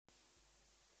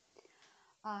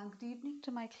Good evening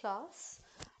to my class.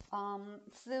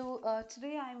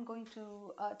 Today I'm going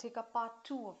to take up part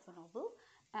two of the novel,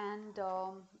 and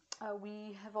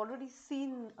we have already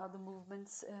seen the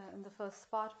movements in the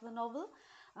first part of the novel.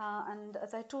 And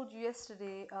as I told you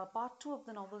yesterday, part two of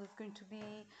the novel is going to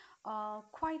be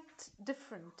quite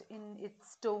different in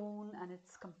its tone and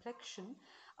its complexion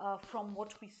from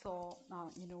what we saw,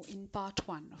 in part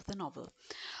one of the novel.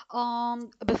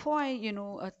 Before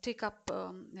I, take up,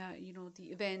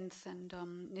 the events and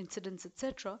incidents,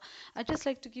 etc., I'd just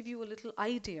like to give you a little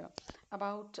idea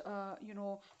about,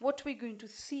 what we're going to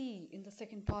see in the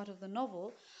second part of the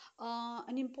novel.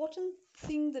 An important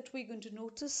thing that we're going to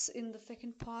notice in the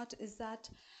second part is that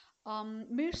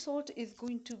Mirsalt is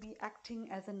going to be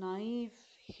acting as a naive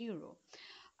hero.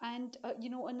 And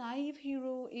a naive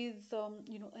hero is a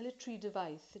literary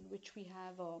device in which we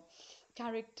have a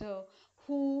character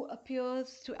who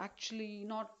appears to actually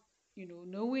not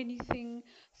know anything,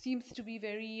 seems to be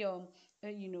very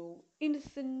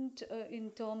innocent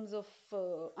in terms of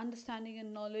understanding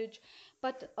and knowledge,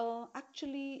 but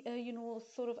actually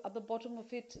sort of at the bottom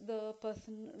of it the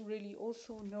person really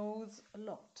also knows a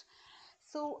lot.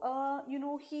 So,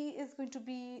 he is going to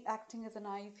be acting as a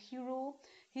naive hero.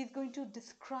 He's going to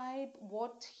describe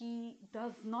what he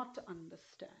does not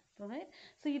understand, right?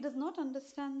 So he does not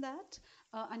understand that,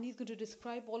 and he's going to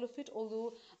describe all of it.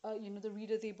 Although, the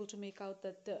reader is able to make out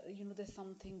that there's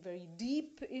something very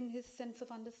deep in his sense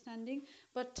of understanding.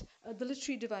 But the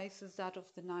literary device is that of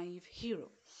the naive hero.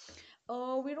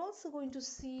 We're also going to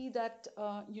see that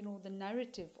the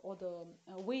narrative or the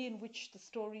way in which the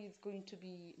story is going to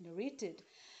be narrated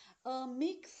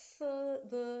makes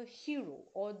the hero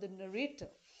or the narrator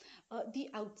the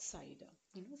outsider.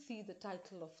 See the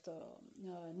title of the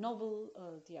novel,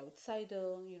 The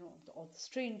Outsider, or The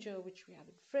Stranger, which we have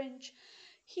in French.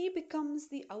 He becomes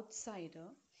the outsider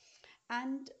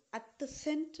and at the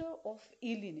center of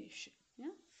alienation.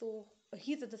 Yeah, so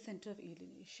he's at the center of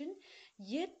alienation,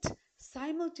 yet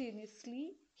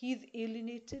simultaneously he's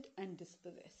alienated and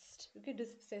dispossessed. Okay,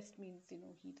 dispossessed means he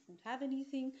doesn't have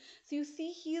anything. So you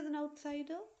see, he is an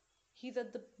outsider, he's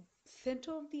at the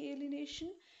center of the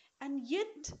alienation, and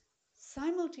yet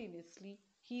simultaneously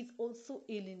he's also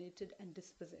alienated and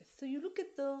dispossessed. So you look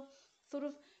at the sort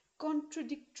of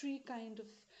contradictory kind of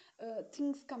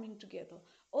things coming together,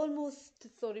 almost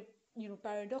sort of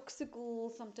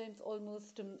paradoxical, sometimes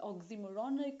almost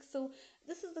oxymoronic. So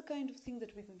this is the kind of thing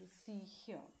that we're going to see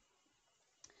here.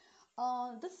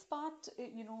 This part,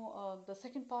 the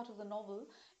second part of the novel,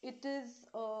 it is,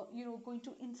 going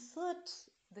to insert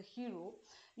the hero,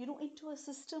 into a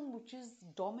system which is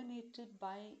dominated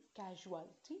by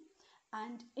casuality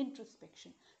and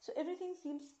introspection. So everything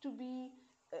seems to be,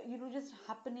 just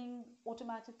happening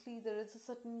automatically. There is a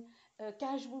certain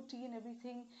casualty in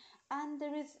everything, and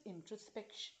there is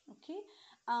introspection. Okay,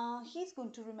 he's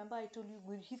going to remember. I told you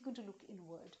he's going to look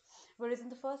inward. Whereas in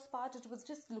the first part, it was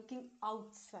just looking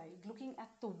outside, looking at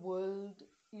the world,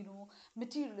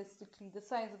 materialistically, the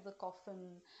size of the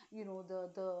coffin,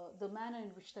 the manner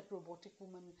in which that robotic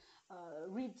woman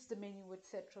reads the menu,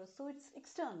 etc. So it's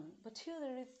external. But here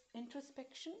there is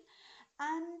introspection,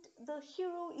 and the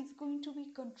hero is going to be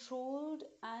controlled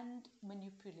and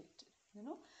manipulated.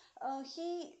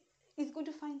 He is going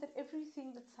to find that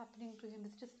everything that's happening to him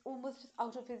is just almost just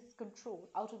out of his control,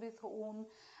 out of his own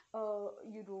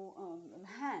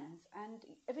hands, and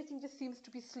everything just seems to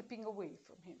be slipping away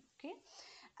from him. Okay,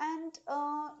 and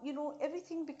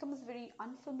everything becomes very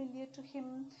unfamiliar to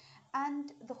him,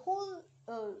 and the whole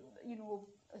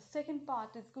second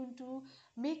part is going to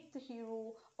make the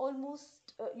hero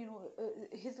almost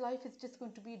his life is just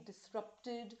going to be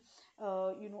disrupted,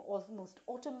 almost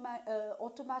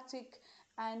automatic,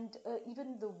 and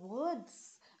even the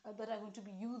words that are going to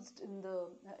be used in the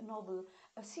novel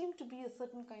seem to be a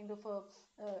certain kind of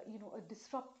a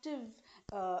disruptive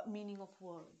meaning of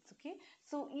words. Okay,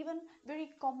 so even very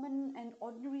common and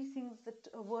ordinary things, that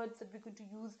words that we're going to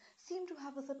use, seem to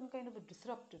have a certain kind of a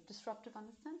disruptive,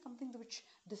 understand, something which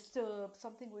disturbs,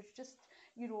 something which just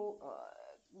you know uh,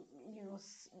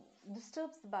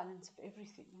 disturbs the balance of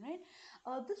everything, right?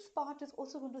 This part is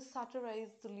also going to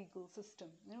satirize the legal system,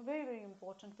 very, very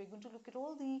important. We're going to look at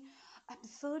all the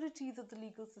absurdities of the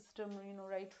legal system,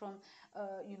 right from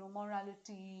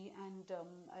morality and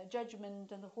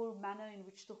judgment, and the whole manner in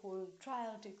which the whole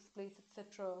trial takes place,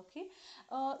 etc. Okay,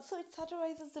 so it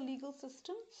satirizes the legal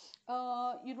system,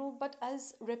 but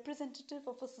as representative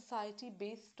of a society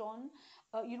based on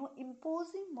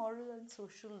imposing moral and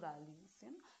social values.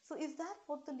 So is that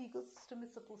what the legal system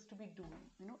is supposed to be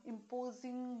doing?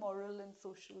 Imposing moral and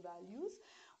social values,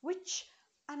 which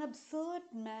an absurd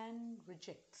man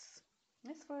rejects.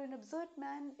 Yes, for an absurd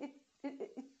man,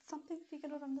 it's something that he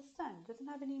cannot understand, doesn't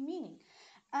have any meaning.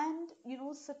 And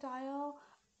satire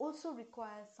also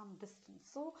requires some distance.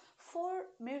 So for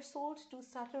Meursault to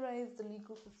satirize the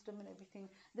legal system and everything,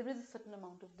 there is a certain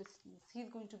amount of distance. He's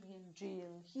going to be in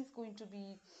jail, he's going to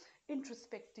be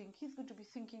introspecting, he's going to be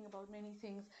thinking about many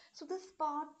things. So this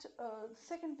part, the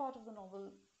second part of the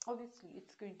novel, obviously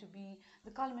it's going to be the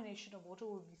culmination of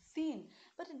whatever we've seen,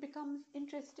 but it becomes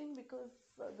interesting because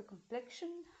the complexion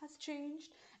has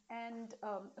changed, and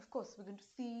of course we're going to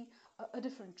see a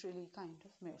different really kind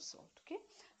of Meursault. Okay,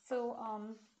 so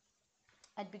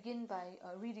I'd begin by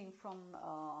reading from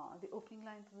the opening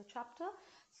lines of the chapter.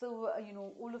 So,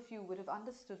 all of you would have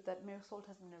understood that Meursault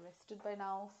has been arrested by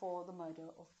now for the murder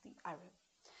of the Arab.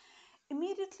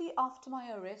 Immediately after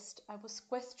my arrest, I was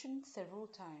questioned several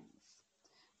times.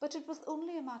 But it was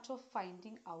only a matter of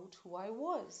finding out who I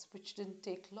was, which didn't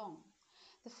take long.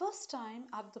 The first time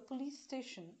at the police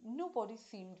station, nobody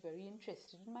seemed very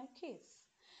interested in my case.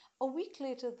 A week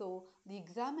later, though, the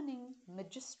examining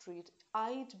magistrate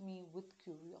eyed me with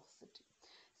curiosity.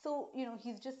 So,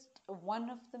 he's just one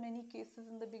of the many cases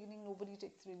in the beginning. Nobody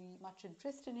takes really much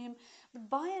interest in him. But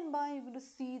by and by, you're going to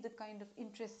see the kind of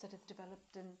interest that is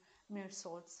developed in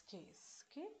Meursault's case.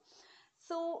 Okay.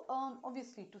 So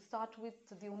obviously, to start with,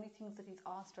 the only things that he's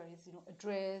asked are his,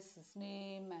 address, his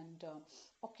name, and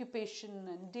occupation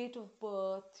and date of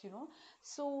birth.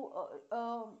 So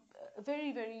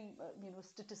very, very,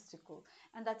 statistical,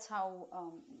 and that's how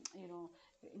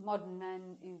modern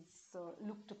man is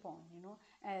looked upon,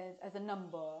 as a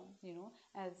number,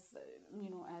 as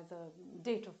as a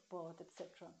date of birth,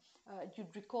 etc.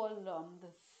 You'd recall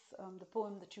the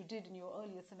poem that you did in your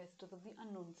earlier semesters of the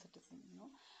unknown citizen,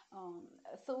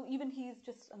 so even he is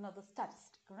just another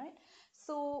statistic, right?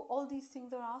 So all these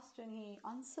things are asked and he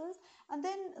answers, and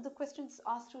then the questions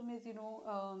asked to him is,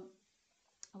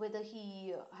 whether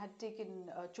he had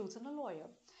chosen a lawyer.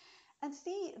 And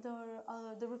see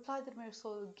the reply that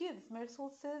Meursault gives.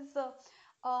 Meursault says,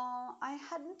 I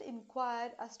hadn't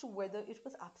inquired as to whether it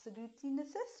was absolutely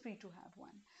necessary to have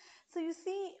one. So you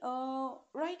see,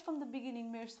 right from the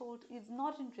beginning, Meursault is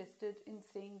not interested in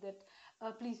saying that,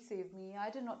 please save me, I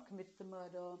did not commit the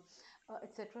murder,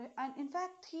 etc. And in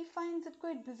fact, he finds it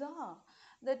quite bizarre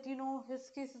that,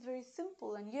 his case is very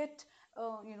simple, and yet,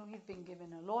 he's been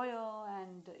given a lawyer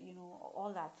and,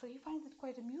 all that. So he finds it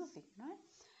quite amusing, right?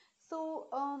 So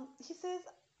he says,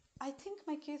 I think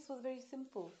my case was very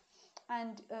simple.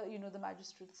 And, the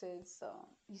magistrate says,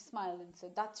 he smiled and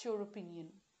said, that's your opinion,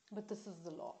 but this is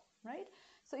the law, right?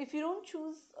 So if you don't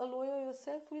choose a lawyer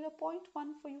yourself, we'll appoint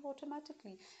one for you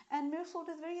automatically. And Meursault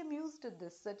is very amused at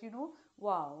this, that,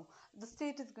 wow, the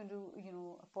state is going to,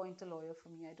 appoint a lawyer for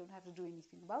me. I don't have to do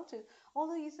anything about it.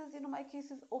 Although he says, my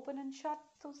case is open and shut,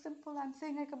 so simple. I'm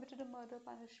saying I committed a murder,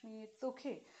 punish me, it's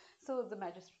okay. So the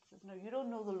magistrate says, no, you don't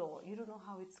know the law. You don't know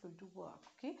how it's going to work,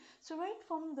 okay? So right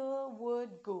from the word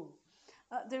go,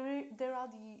 there are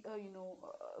the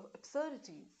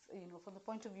absurdities, from the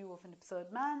point of view of an absurd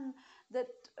man, that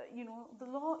the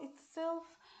law itself,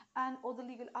 and or the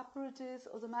legal apparatus,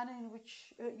 or the manner in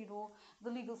which the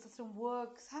legal system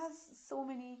works, has so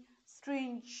many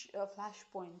strange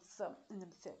flashpoints in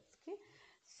themselves. Okay,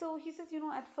 so he says,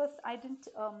 at first I didn't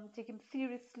take him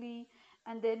seriously,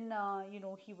 and then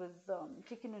he was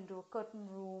taken into a curtain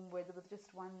room where there was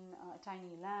just one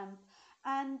tiny lamp,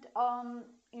 and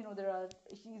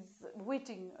he's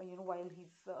waiting, while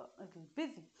he's a little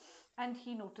busy, and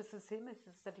he notices him. It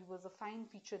says that he was a fine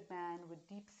featured man with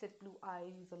deep set blue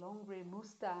eyes, a long grey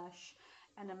moustache,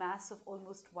 and a mass of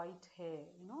almost white hair,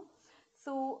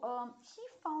 so he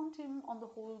found him on the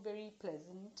whole very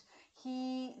pleasant.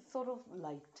 He sort of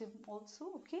liked him also.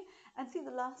 Okay, and see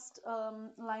the last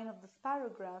line of this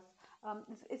paragraph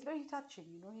is very touching.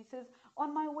 He says,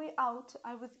 on my way out,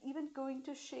 I was even going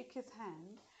to shake his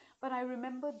hand, but I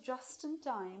remembered just in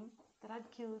time that I'd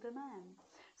killed a man.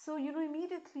 So,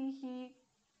 immediately he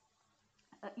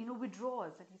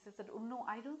withdraws, and he says that, oh no,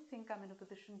 I don't think I'm in a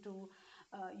position to,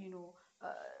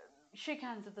 shake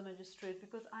hands with the magistrate,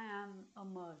 because I am a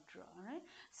murderer, right?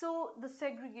 So the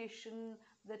segregation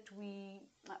that we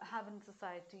have in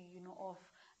society, of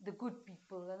the good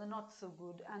people and the not so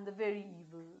good and the very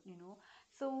evil,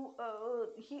 so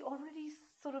he already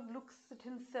sort of looks at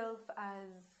himself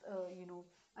as,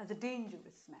 as a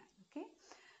dangerous man. Okay,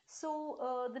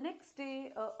 so the next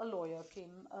day, a lawyer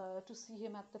came to see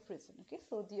him at the prison. Okay,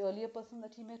 so the earlier person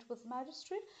that he met was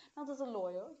magistrate. Now there's a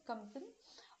lawyer. He comes in,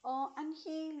 and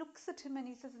he looks at him and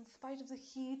he says, in spite of the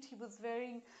heat, he was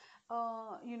wearing,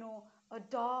 a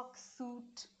dark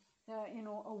suit,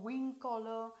 a wing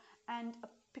collar, and a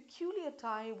peculiar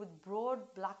tie with broad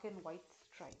black and white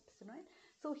stripes, right?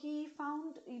 So he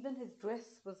found even his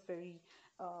dress was very,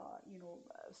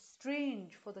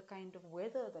 strange for the kind of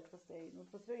weather that was there.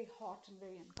 It was very hot and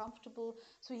very uncomfortable.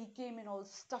 So he came in all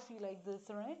stuffy like this,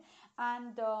 right?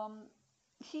 And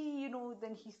he,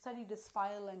 then he studied his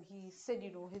file and he said,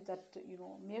 that,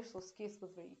 Meerso's case was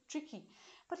very tricky,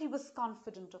 but he was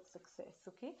confident of success,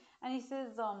 okay? And he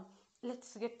says,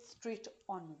 let's get straight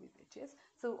on with it, yes?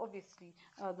 So obviously,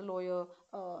 the lawyer,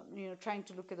 trying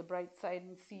to look at the bright side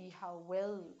and see how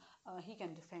well he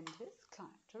can defend his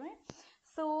client, right?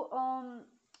 So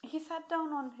he sat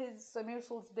down on his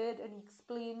Meersol's bed and he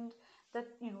explained that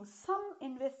some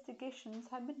investigations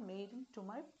have been made into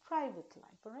my private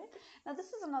life. All right. Now this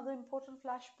is another important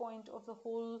flashpoint of the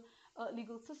whole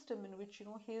legal system, in which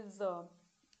his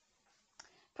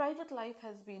private life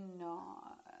has been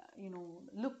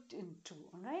looked into.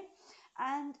 All right.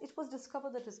 And it was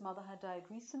discovered that his mother had died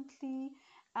recently,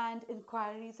 and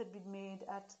inquiries had been made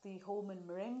at the home in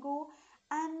Marengo.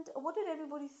 And what did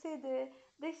everybody say there?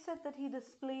 They said that he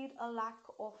displayed a lack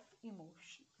of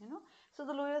emotion. So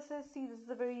the lawyer says, see, this is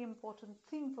a very important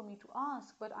thing for me to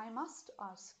ask, but I must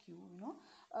ask you,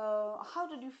 how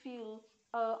did you feel,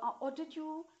 or did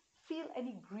you feel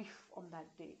any grief on that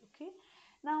day? Okay.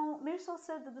 Now, Mirsal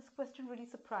said that this question really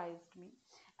surprised me,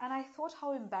 and I thought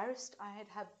how embarrassed I had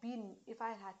have been if I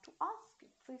had to ask it.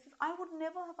 So he says, I would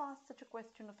never have asked such a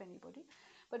question of anybody,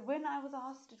 but when I was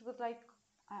asked, it was like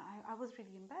I was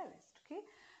really embarrassed. Okay.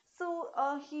 So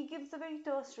he gives a very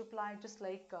terse reply, just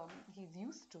like he's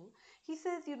used to. He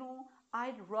says,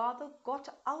 I'd rather got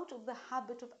out of the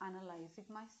habit of analyzing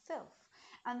myself,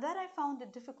 and that I found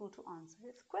it difficult to answer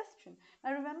his question.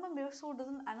 Now remember, Mirsol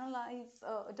doesn't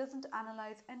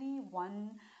analyze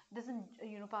anyone,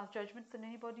 doesn't pass judgments on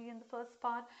anybody in the first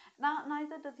part. Now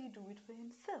neither does he do it for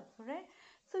himself, right?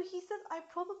 So he says, I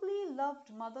probably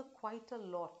loved mother quite a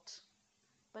lot,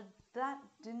 but that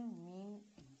didn't mean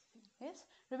anything. Yes,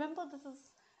 remember, this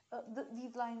is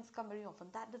these lines come very often.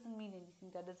 That doesn't mean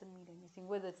anything, that doesn't mean anything,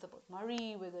 whether it's about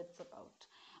Marie, whether it's about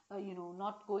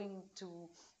not going to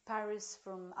Paris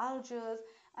from Algiers.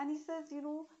 And he says,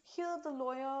 here the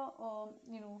lawyer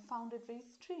found it very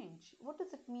strange. What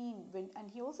does it mean when? And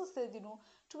he also says,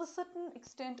 to a certain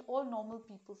extent, all normal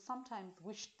people sometimes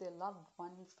wished their loved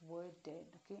ones were dead.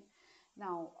 Okay.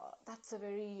 Now, that's a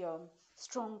very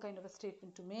strong kind of a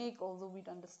statement to make, although we'd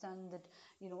understand that,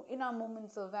 in our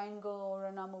moments of anger or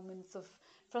in our moments of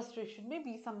frustration,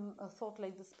 maybe some thought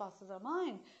like this passes our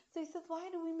mind. So he says, why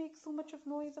do we make so much of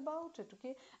noise about it?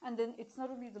 Okay. And then it's not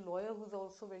only the lawyer who's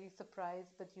also very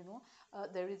surprised, but,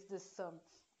 there is this.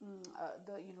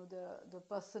 The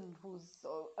person who's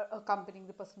accompanying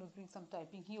the person who's doing some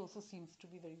typing, he also seems to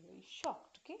be very, very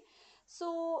shocked. Okay.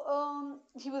 So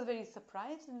he was very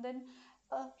surprised, and then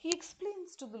he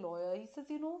explains to the lawyer. He says,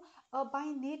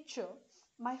 by nature,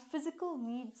 my physical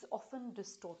needs often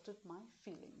distorted my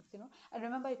feelings. And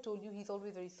remember, I told you he's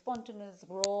always very spontaneous,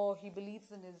 raw. He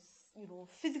believes in his,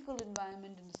 physical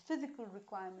environment and his physical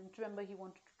requirement. Remember, he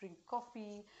wanted to drink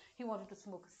coffee. He wanted to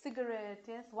smoke a cigarette.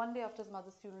 Yes, one day after his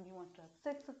mother's funeral, he wanted to have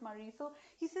sex with Marie. So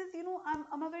he says,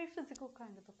 I'm a very physical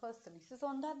kind of a person. He says,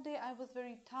 on that day, I was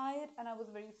very tired and I was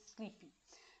very sleepy.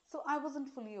 So I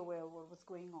wasn't fully aware of what was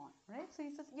going on, right? So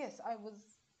he says, yes, I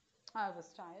was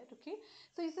tired, okay?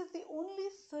 So he says, the only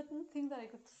certain thing that I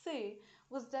could say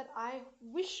was that I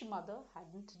wish mother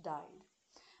hadn't died.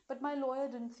 But my lawyer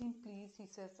didn't seem pleased. He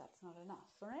says that's not enough,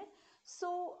 all right?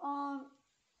 So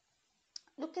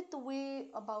look at the way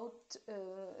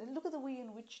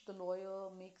in which the lawyer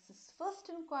makes his first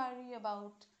inquiry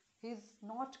about his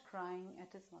not crying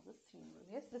at his mother's funeral.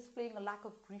 Yes, displaying a lack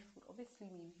of grief would obviously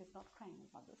mean he's not crying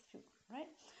at mother's funeral, right?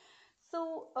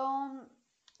 So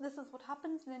this is what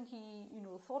happens. Then he,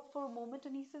 thought for a moment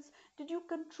and he says, "Did you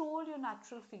control your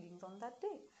natural feelings on that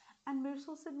day?" And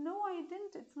Mirso said, "No, I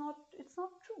didn't. It's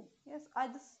not true. Yes,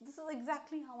 this is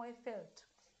exactly how I felt.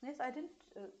 Yes, I didn't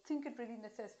think it really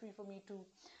necessary for me to,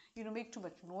 make too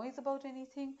much noise about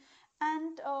anything."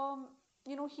 And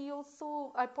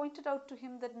I pointed out to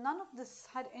him that none of this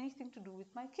had anything to do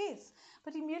with my case,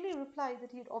 but he merely replied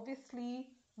that he had obviously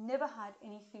never had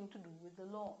anything to do with the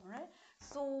law, right?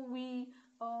 So we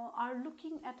are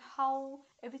looking at how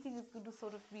everything is going to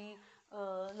sort of be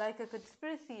like a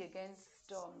conspiracy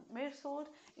against Meersold,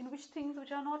 in which things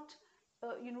which are not,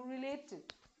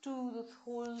 related to this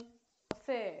whole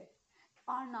affair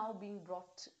are now being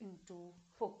brought into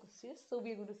focus. Yes, so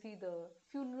we're going to see the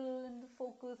funeral in the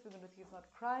focus. We're going to see him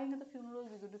not crying at the funeral.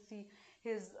 We're going to see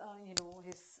his,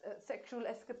 sexual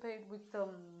escapade with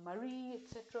Marie,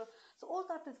 etc. So all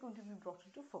that is going to be brought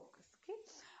into focus. Okay.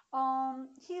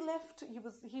 He left.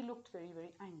 He looked very,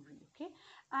 very angry. Okay,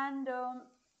 and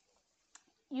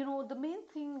the main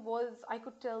thing was I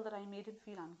could tell that I made him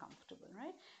feel uncomfortable,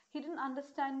 right? He didn't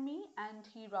understand me and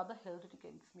he rather held it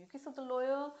against me. Okay, so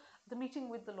the meeting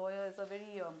with the lawyer is a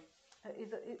very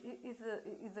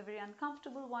is a very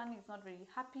uncomfortable one. He's not very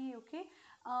happy. Okay,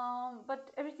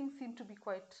 but everything seemed to be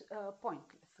quite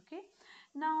pointless. Okay,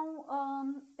 now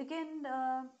again.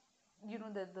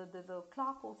 There's a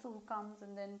clerk also who comes,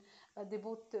 and then they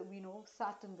both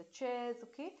sat in the chairs.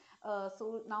 Okay,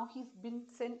 so now he's been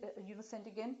sent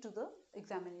again to the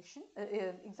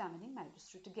examining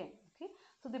magistrate again. Okay,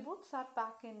 so they both sat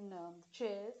back in the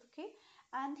chairs. Okay,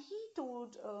 and he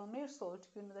told Mayor Salt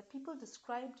that people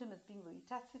described him as being very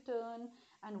taciturn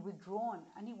and withdrawn,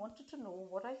 and he wanted to know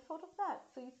what I thought of that.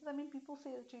 So he says, I mean, people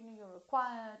say that you're a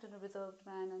quiet and a reserved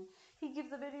man, and he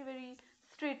gives a very, very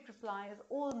straight reply, as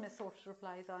all Miss Salt's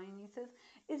replies are, and he says,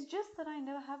 it's just that I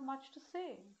never have much to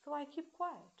say, so I keep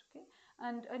quiet. Okay,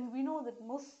 and we know that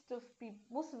most of the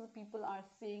people are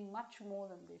saying much more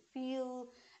than they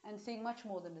feel and saying much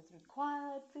more than is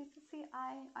required. So you see,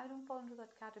 I don't fall into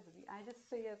that category. I just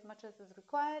say as much as is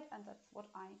required, and that's what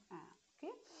I am.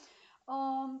 Okay.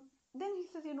 Then he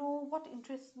says, what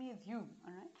interests me is you.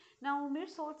 All right. Now, Mir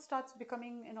Salt starts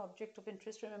becoming an object of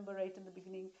interest. Remember, right in the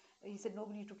beginning, he said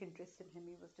nobody took interest in him.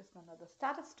 He was just another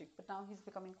statistic. But now he's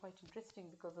becoming quite interesting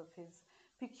because of his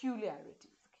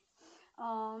peculiarities.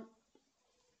 Okay.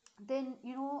 Then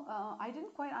I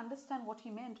didn't quite understand what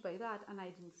he meant by that, and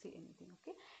I didn't say anything.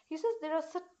 Okay, he says there are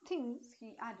certain things,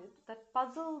 he added, that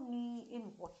puzzle me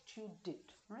in what you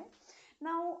did. Right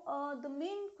now, the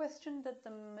main question that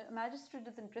the magistrate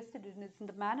is interested in is in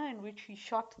the manner in which he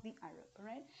shot the Arab.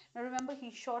 Right now, remember,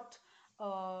 he shot he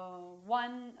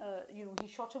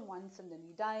shot him once and then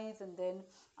he dies, and then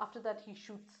after that he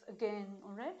shoots again.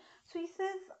 All right, so he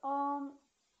says,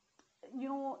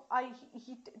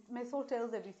 Mesol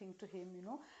tells everything to him,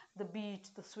 the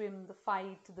beach, the swim, the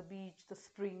fight, the beach, the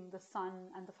spring, the sun,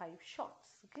 and the 5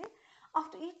 shots. Okay,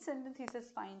 after each sentence he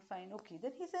says, fine, fine, okay.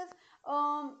 Then he says,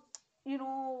 um, you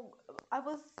know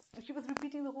he was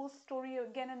repeating the whole story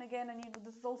again and again, and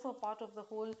this is also a part of the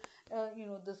whole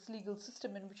this legal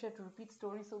system in which you have to repeat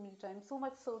stories so many times, so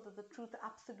much so that the truth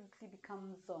absolutely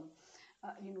becomes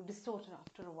distorted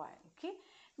after a while. Okay,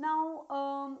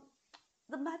 now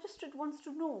the magistrate wants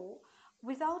to know,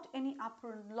 without any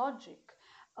apparent logic,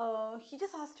 he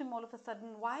just asked him all of a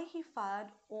sudden why he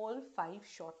fired all 5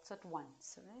 shots at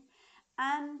once, right?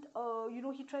 And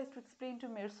he tries to explain to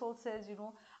Mersol, says,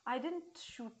 I didn't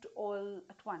shoot all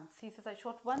at once. He says, I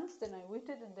shot once, then I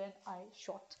waited, and then I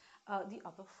shot the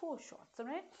other 4 shots, all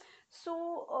right?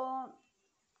 So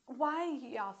why,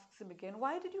 he asks him again,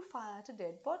 why did you fire at a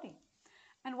dead body?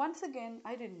 And once again,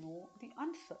 I didn't know the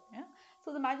answer. Yeah.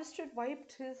 So the magistrate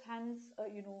wiped his hands,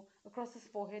 across his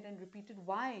forehead and repeated,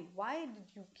 "Why? Why did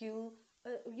you kill?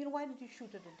 Why did you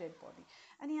shoot at a dead body?"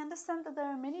 And he understands that there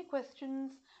are many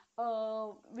questions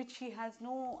which he has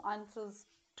no answers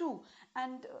to.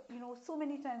 And so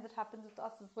many times it happens with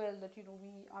us as well, that we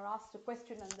are asked a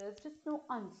question and there's just no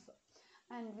answer,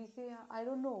 and we say, I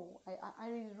don't know, I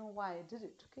really don't know why I did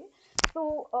it. Okay,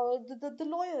 so the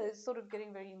lawyer is sort of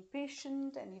getting very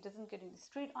impatient, and he doesn't get any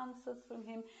straight answers from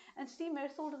him. And Steve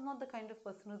Mersault is not the kind of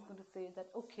person who's going to say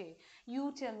that, okay,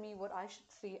 you tell me what I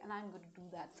should say and I'm going to do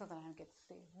that so that I get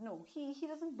saved. No, he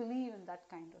doesn't believe in that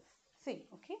kind of thing.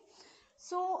 Okay,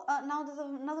 so now there's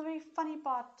another very funny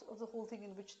part of the whole thing,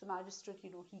 in which the magistrate,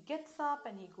 he gets up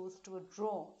and he goes to a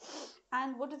drawer,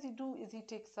 and what does he do is he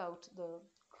takes out the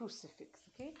crucifix.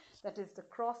 Okay, that is the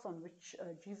cross on which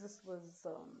Jesus was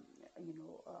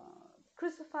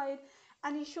crucified,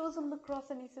 and he shows him the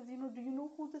cross and he says, do you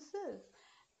know who this is?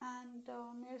 And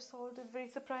Mayor Salt is very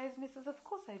surprised, and he says, of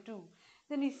course I do.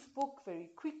 Then he spoke very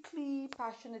quickly,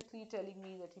 passionately, telling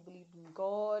me that he believed in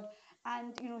God,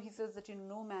 and he says that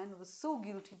no man was so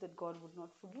guilty that God would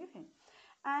not forgive him.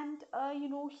 And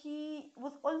he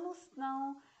was almost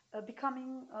now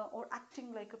becoming or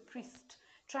acting like a priest,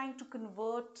 trying to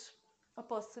convert a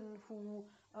person who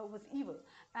was evil.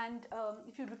 And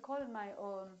if you recall, in my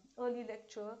early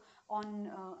lecture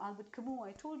on Albert Camus,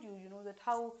 I told you, that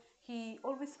how he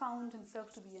always found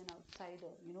himself to be an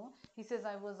outsider. He says,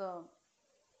 I was a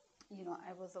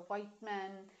white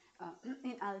man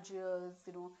in Algiers,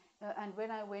 and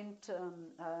when I went,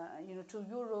 to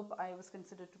Europe, I was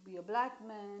considered to be a black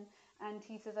man. And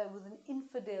he says I was an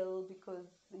infidel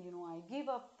because, I gave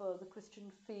up the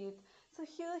Christian faith. So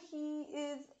here he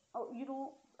is,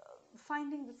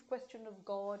 finding this question of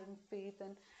God and faith,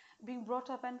 and being brought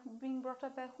up by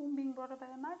whom? Being brought up by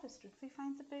a magistrate. So he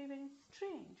finds it very, very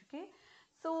strange. Okay,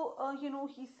 so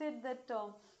he said that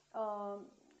um,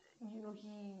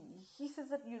 he says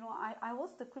that, I was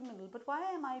the criminal, but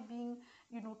why am I being,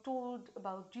 told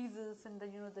about Jesus, and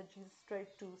that, that Jesus tried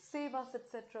to save us,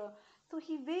 etc. So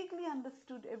he vaguely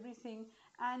understood everything,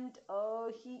 and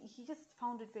he just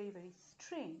found it very, very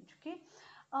strange. Okay.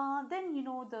 Then,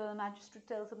 the magistrate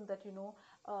tells him that,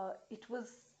 it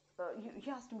was, he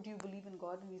asked him, do you believe in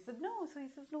God? And he said, no. So he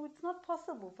says, no, it's not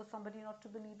possible for somebody not to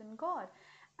believe in God.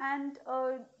 And,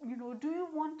 do you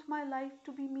want my life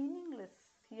to be meaningless?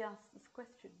 He asked this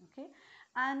question, okay?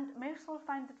 And Marersalt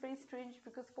finds it very strange,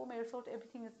 because for Marersalt,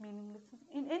 everything is meaningless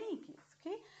in any case,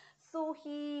 okay? So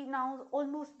he now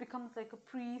almost becomes like a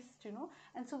priest,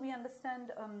 and so we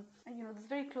understand, this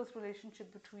very close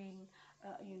relationship between,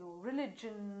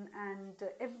 religion and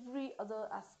every other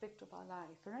aspect of our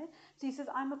life, right? So he says,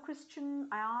 I'm a Christian.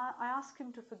 I ask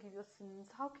him to forgive your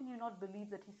sins. How can you not believe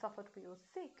that he suffered for your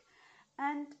sake?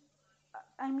 And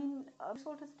I mean,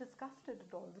 sort is disgusted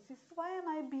at all this. He says, why am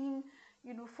I being,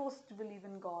 forced to believe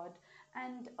in God?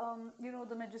 And,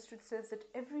 the magistrate says that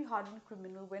every hardened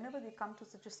criminal, whenever they come to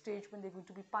such a stage when they're going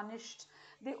to be punished,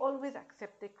 they always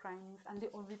accept their crimes, and they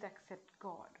always accept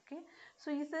God. Okay.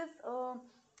 So he says,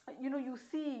 you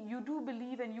see, you do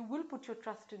believe, and you will put your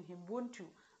trust in him, won't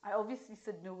you? I obviously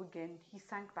said no again. He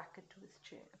sank back into his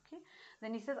chair. Okay.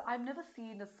 Then he says, I've never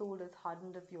seen a soul as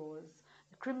hardened as yours.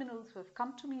 The criminals who have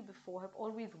come to me before have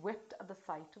always wept at the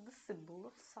sight of the symbol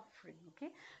of suffering.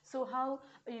 Okay. So how,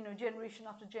 generation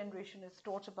after generation is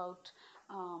taught about,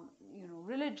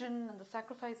 religion and the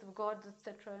sacrifice of gods,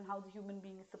 etc., and how the human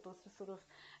being is supposed to sort of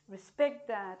respect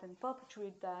that and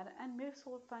perpetuate that. And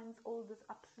Marersalt finds all this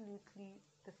absolutely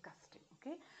disgusting.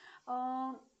 Okay.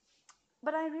 Um,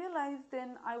 but I realized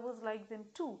then I was like them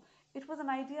too. It was an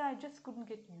idea I just couldn't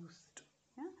get used to.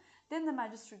 Yeah? Then the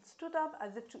magistrate stood up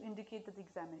as if to indicate that the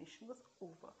examination was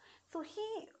over. So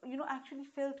he, actually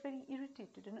felt very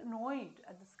irritated and annoyed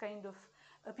at this kind of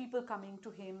people coming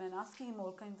to him and asking him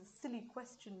all kinds of silly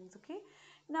questions. Okay.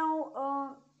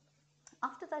 Now,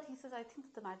 after that, he says, I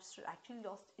think that the magistrate actually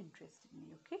lost interest in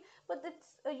me. Okay. But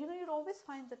that's, you'll always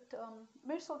find that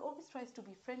Marersalt always tries to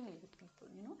be friendly with people.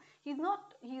 He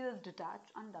is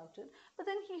detached, undoubted, but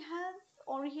then he has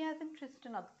interest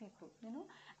in other people.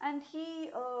 And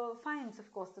he finds,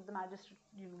 of course, that the magistrate,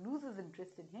 loses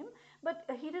interest in him. But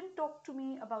he didn't talk to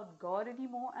me about God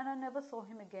anymore, and I never saw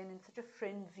him again in such a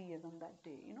frenzy as on that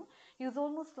day. He was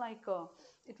almost like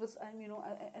it was,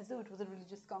 as though it was a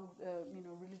religious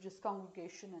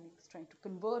congregation, and he was trying to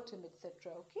convert him,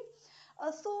 etc. Okay.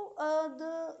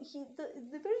 The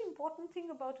very important thing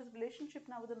about his relationship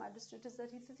now with the magistrate is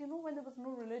that he says, when there was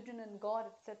no religion and God,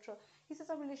 etc., he says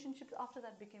our relationship after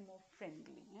that became more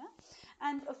friendly. Yeah,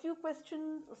 and a few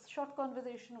questions, a short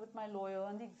conversation with my lawyer,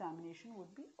 and the examination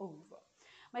would be over.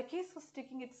 My case was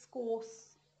taking its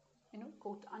course,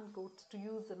 quote unquote, to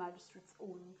use the magistrate's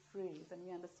own phrase. And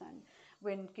we understand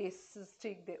when cases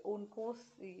take their own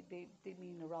course, they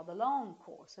mean a rather long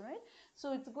course, all right?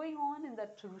 So it's going on in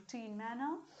that routine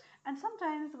manner. And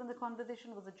sometimes when the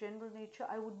conversation was a general nature,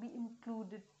 I would be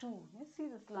included too. You see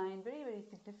this line, very, very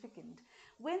significant.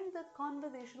 When the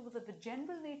conversation was of a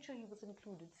general nature, he was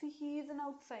included. See, he is an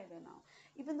outsider now.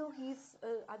 Even though he's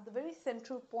at the very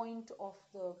central point of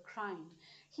the crime,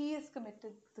 he has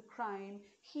committed the crime.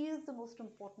 He is the most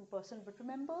important person. But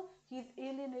remember, he's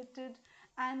alienated,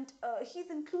 and he's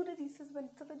included, he says, when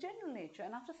it's of a general nature.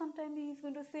 And after some time, he's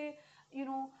going to say,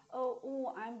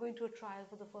 oh, I'm going to a trial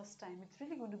for the first time. It's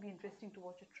really going to be interesting to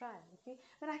watch a trial, okay?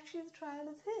 But actually, the trial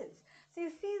is his. So you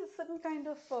see a certain kind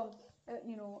of,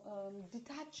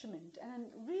 detachment, and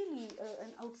really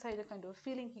an outsider kind of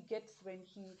feeling he gets when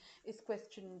he is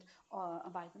questioned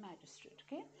by the magistrate,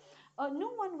 okay?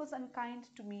 No one was unkind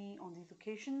to me on these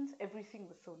occasions. Everything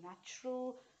was so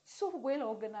natural, so well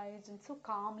organized, and so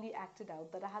calmly acted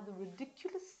out that I had the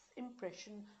ridiculous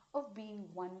impression of being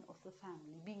one of the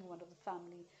family. Being one of the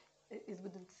family is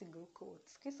within single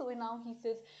quotes. Okay, so now he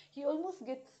says he almost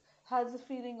has a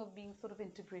feeling of being sort of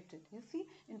integrated. You see,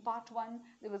 in part one,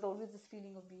 there was always this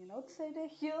feeling of being an outsider.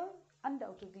 Here,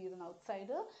 undoubtedly, is an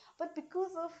outsider, but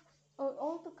because of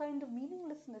all the kind of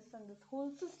meaninglessness and this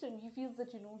whole system, he feels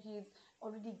that he is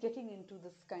already getting into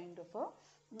this kind of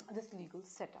this legal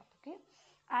setup. Okay,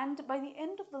 and by the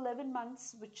end of the 11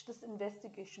 months which this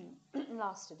investigation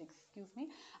lasted, excuse me,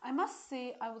 I must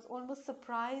say I was almost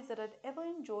surprised that I'd ever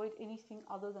enjoyed anything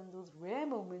other than those rare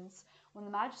moments when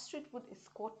the magistrate would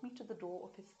escort me to the door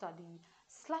of his study,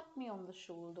 slap me on the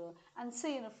shoulder, and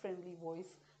say in a friendly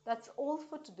voice, "That's all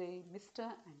for today,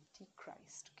 Mr.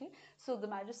 Antichrist." Okay, so the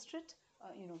magistrate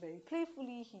very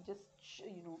playfully, he just,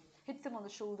 hits him on the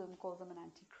shoulder and calls him an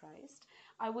antichrist.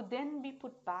 I would then be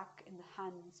put back in the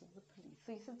hands of the police.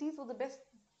 So he said these were the best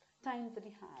times that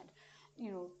he had,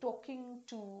 talking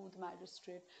to the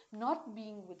magistrate, not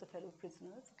being with the fellow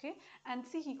prisoners, okay? And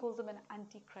see, he calls him an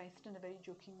antichrist in a very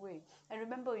joking way. I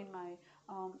remember in my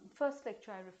first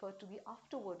lecture, I referred to the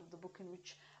afterword of the book, in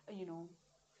which,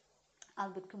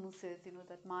 Albert Camus says,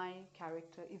 that my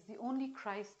character is the only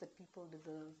Christ that people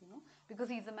deserve, because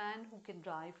he's a man who can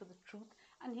die for the truth,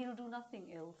 and he'll do nothing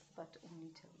else but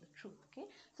only tell the truth, okay?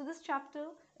 So this chapter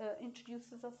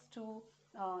introduces us to,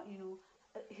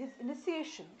 his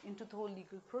initiation into the whole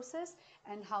legal process,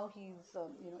 and how he's,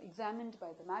 examined by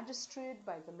the magistrate,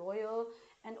 by the lawyer,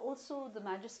 and also the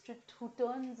magistrate who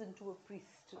turns into a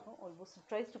priest, almost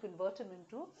tries to convert him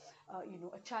into,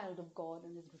 a child of God,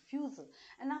 and his refusal.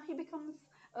 And now he becomes,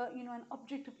 an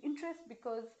object of interest,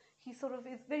 because he sort of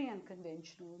is very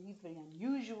unconventional, he's very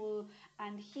unusual,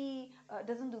 and he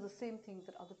doesn't do the same things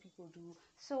that other people do.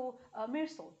 So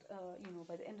Meursault,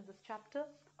 by the end of this chapter,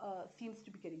 seems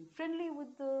to be getting friendly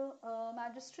with the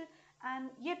magistrate, and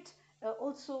yet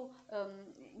also,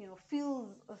 feels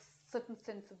a certain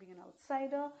sense of being an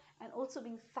outsider, and also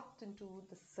being sucked into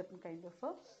this certain kind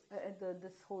of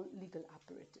this whole legal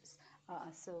apparatus.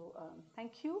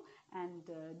 Thank you, and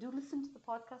do listen to the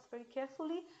podcast very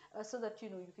carefully, so that you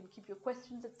can keep your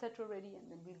questions, etc., ready, and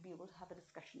then we'll be able to have a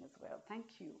discussion as well.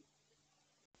 Thank you.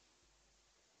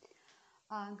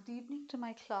 Good evening to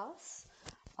my class.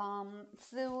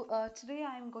 Today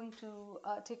I'm going to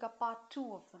take up part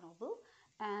 2 of the novel,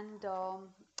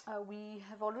 and we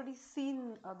have already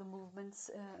seen the movements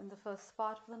in the first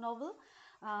part of the novel,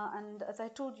 and as I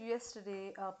told you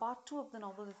yesterday, part 2 of the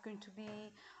novel is going to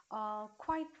be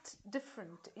quite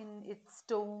different in its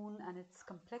tone and its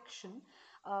complexion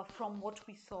from what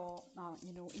we saw,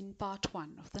 in part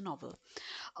 1 of the novel.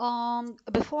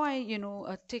 Before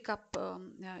I, take up,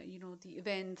 the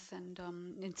events and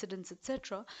incidents,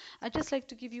 etc., I'd just like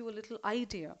to give you a little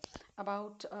idea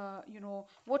about,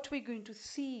 what we're going to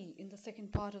see in the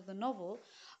second part of the novel.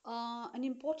 An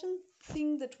important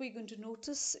thing that we're going to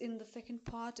notice in the second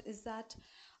part is that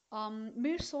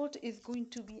Meursault is going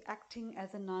to be acting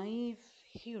as a naive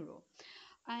hero.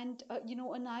 And,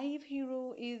 a naive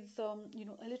hero is, a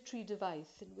literary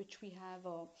device in which we have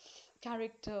a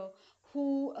character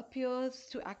who appears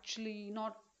to actually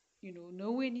not,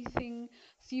 know anything,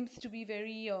 seems to be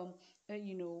very,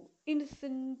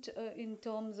 innocent in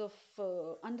terms of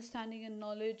understanding and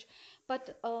knowledge,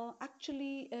 but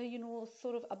actually,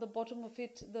 sort of at the bottom of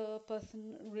it, the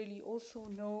person really also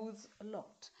knows a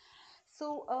lot.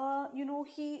 So,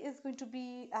 he is going to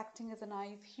be acting as a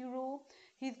naive hero.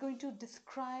 He's going to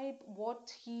describe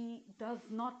what he does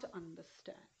not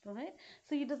understand, right?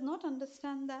 So he does not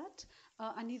understand that,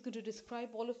 and he's going to describe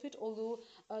all of it, although,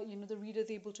 the reader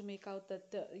is able to make out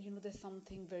that, there's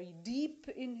something very deep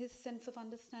in his sense of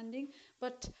understanding,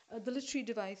 but the literary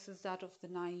device is that of the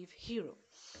naive hero.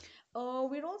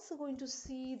 We're also going to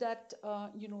see that,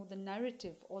 the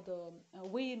narrative, or the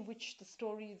way in which the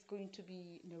story is going to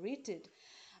be narrated,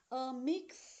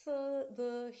 makes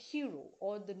the hero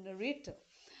or the narrator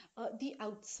the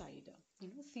outsider.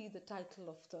 See the title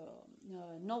of the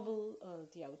novel,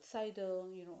 The Outsider,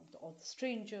 or The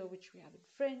Stranger, which we have in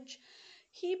French.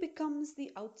 He becomes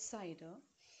the outsider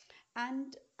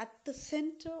and at the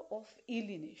center of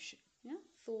alienation. Yeah,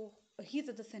 so he's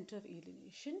at the center of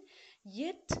alienation,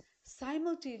 yet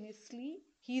simultaneously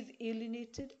he's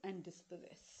alienated and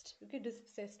dispossessed. Okay,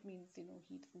 dispossessed means he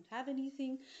doesn't have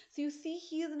anything. So you see,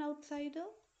 he is an outsider.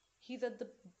 He's at the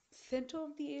center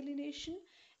of the alienation,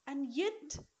 and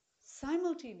yet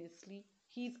simultaneously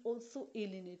he's also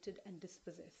alienated and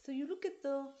dispossessed. So you look at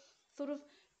the sort of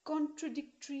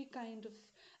contradictory kind of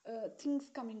things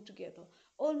coming together,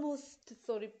 almost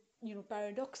sort of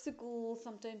paradoxical,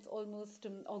 sometimes almost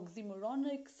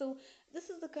oxymoronic. So this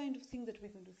is the kind of thing that we're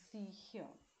going to see here.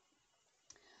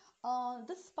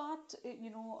 This part,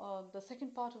 the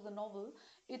second part of the novel,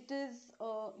 it is,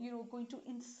 going to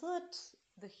insert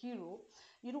the hero,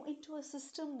 into a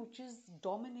system which is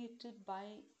dominated by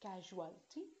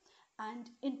casualty and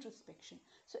introspection.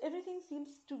 So everything seems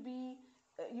to be,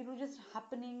 just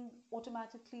happening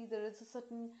automatically. There is a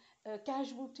certain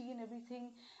casualty in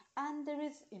everything, and there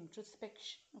is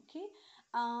introspection. Okay,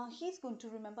 he's going to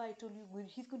remember. I told you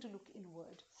he's going to look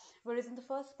inward. Whereas in the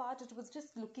first part, it was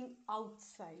just looking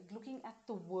outside, looking at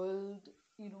the world,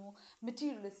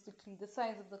 materialistically, the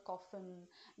size of the coffin,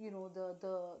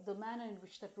 the manner in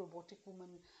which that robotic woman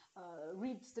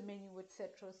reads the menu,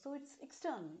 etc. So it's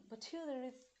external. But here there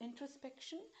is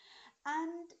introspection,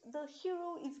 and the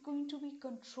hero is going to be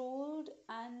controlled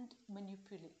and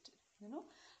manipulated. You know,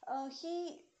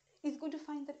 he is going to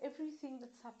find that everything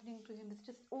that's happening to him is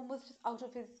just almost just out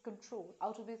of his control,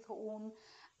 out of his own,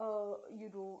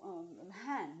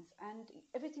 hands, and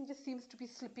everything just seems to be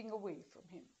slipping away from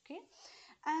him. Okay,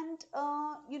 and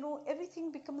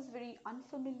everything becomes very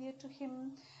unfamiliar to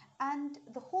him, and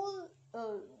the whole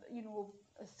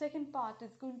second part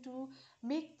is going to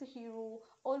make the hero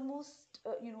almost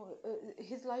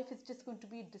his life is just going to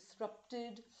be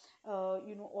disrupted,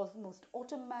 almost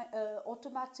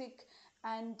automatic,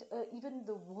 and even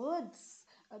the words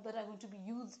that are going to be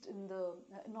used in the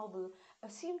novel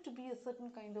seem to be a certain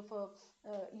kind of a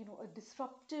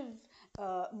disruptive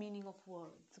meaning of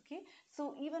words. Okay,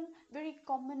 so even very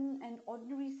common and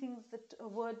ordinary things, that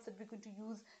words that we're going to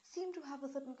use, seem to have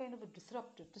a certain kind of a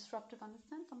disruptive,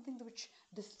 understand, something which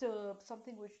disturbs,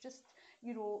 something which just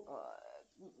you know uh,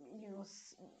 you know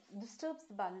disturbs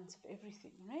the balance of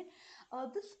everything, right?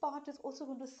 This part is also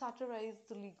going to satirize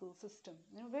the legal system,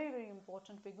 very, very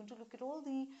important. We're going to look at all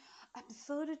the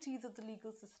absurdities of the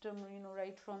legal system,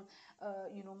 right from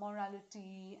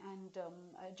morality and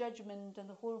judgment, and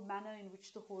the whole manner in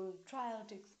which the whole trial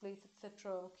takes place,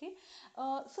 etc. Okay,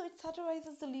 so it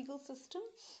satirizes the legal system,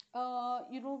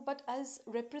 but as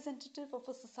representative of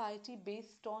a society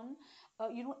based on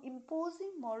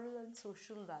imposing moral and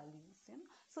social values.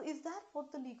 So is that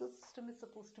what the legal system is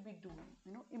supposed to be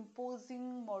doing?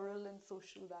 Imposing moral and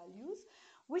social values,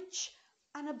 which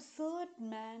an absurd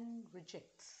man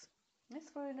rejects. Yes,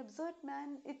 for an absurd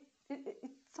man,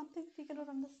 it's something he cannot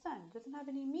understand, doesn't have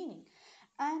any meaning.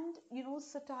 And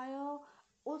satire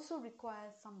also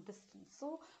requires some distance.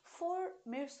 So for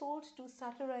Meursault to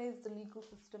satirize the legal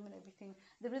system and everything,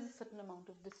 there is a certain amount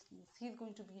of distance. He's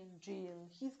going to be in jail,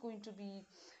 he's going to be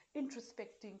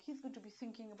introspecting, he's going to be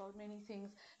thinking about many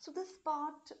things. So this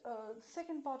part, the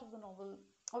second part of the novel,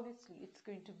 obviously it's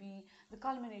going to be the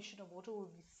culmination of what all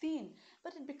we've seen,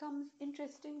 but it becomes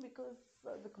interesting because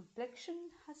the complexion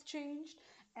has changed,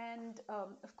 and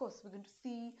of course we're going to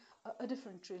see a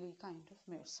different really kind of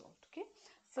Meursault. Okay,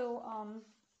 so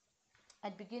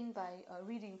I'd begin by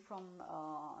reading from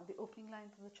the opening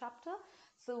lines of the chapter.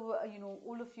 So,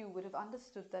 all of you would have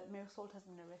understood that Meursault has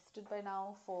been arrested by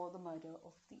now for the murder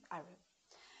of the Arab.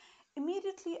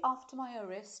 Immediately after my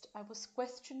arrest, I was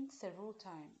questioned several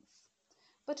times.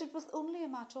 But it was only a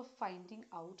matter of finding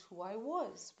out who I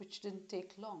was, which didn't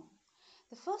take long.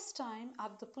 The first time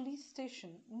at the police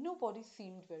station, nobody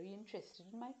seemed very interested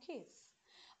in my case.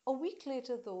 A week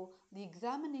later, though, the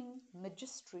examining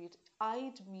magistrate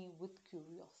eyed me with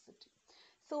curiosity.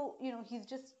 So, he's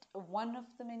just one of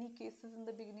the many cases in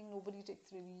the beginning. Nobody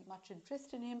takes really much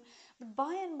interest in him. But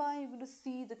by and by, you're going to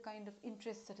see the kind of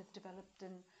interest that is developed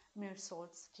in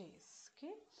Meursault's case.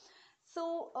 Okay.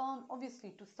 So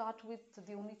obviously, to start with,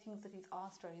 the only things that he's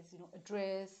asked are his,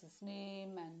 address, his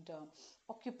name, and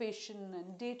occupation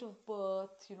and date of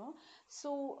birth.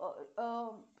 So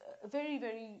very,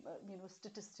 very,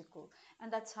 statistical,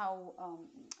 and that's how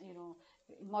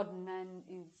modern man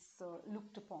is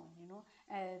looked upon,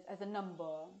 as a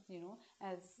number,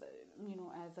 as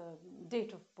as a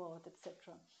date of birth,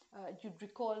 etc. You'd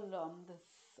recall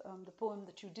the poem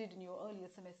that you did in your earlier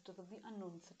semesters of the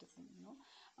unknown citizen.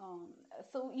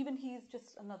 So even he is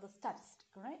just another statistic,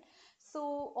 right?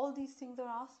 So all these things are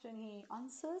asked and he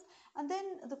answers, and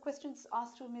then the questions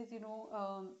asked to him is,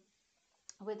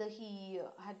 whether he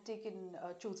had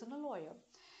chosen a lawyer.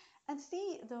 And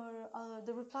see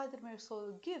the reply that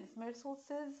Meursault gives. Meursault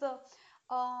says,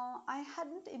 I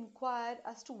hadn't inquired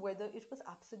as to whether it was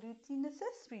absolutely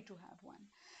necessary to have one.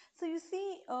 So you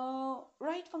see,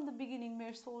 right from the beginning,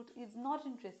 Meursault is not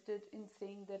interested in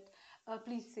saying that,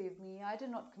 please save me, I did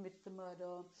not commit the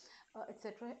murder,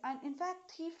 etc. And in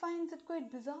fact, he finds it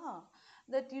quite bizarre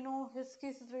that, his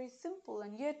case is very simple,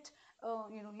 and yet,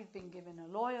 he's been given a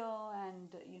lawyer and,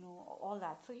 all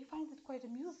that. So he finds it quite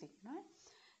amusing, right?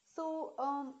 So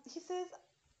he says,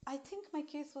 I think my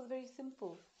case was very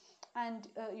simple. And,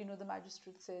 the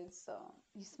magistrate says,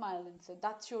 he smiled and said,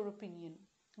 that's your opinion,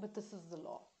 but this is the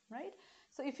law, right?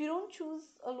 So if you don't choose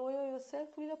a lawyer yourself,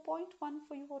 we'll appoint one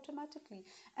for you automatically.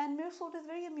 And Meursault is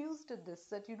very amused at this,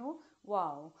 that,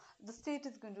 wow, the state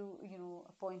is going to,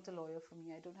 appoint a lawyer for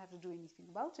me. I don't have to do anything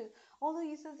about it. Although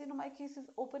he says, my case is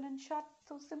open and shut,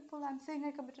 so simple. I'm saying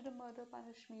I committed a murder,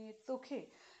 punish me, it's okay.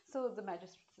 So the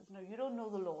magistrate says, no, you don't know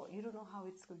the law. You don't know how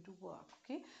it's going to work,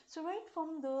 okay? So right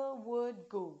from the word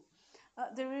go,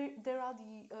 there are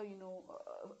the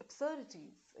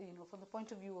absurdities, from the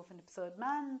point of view of an absurd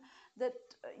man, that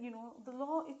the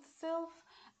law itself,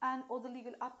 and or the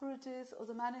legal apparatus, or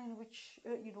the manner in which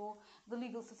the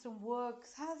legal system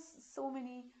works, has so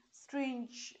many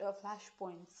strange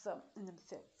flashpoints in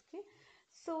themselves. Okay,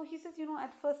 so he says,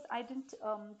 at first I didn't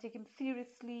take him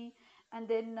seriously, and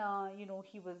then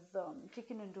he was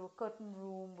taken into a curtain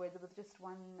room where there was just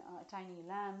one tiny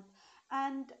lamp,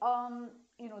 and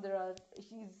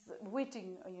he's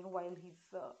waiting, while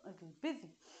he's a little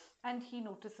busy, and he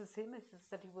notices him. It says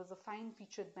that he was a fine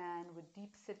featured man with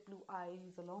deep set blue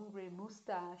eyes, a long grey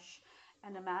moustache,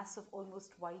 and a mass of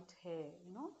almost white hair.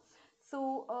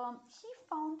 So he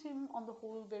found him on the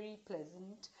whole very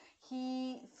pleasant.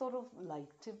 He sort of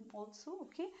liked him also.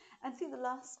 Okay, and see, the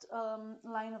last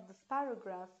line of this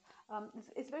paragraph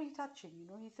is very touching.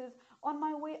 He says, on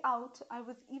my way out, I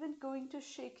was even going to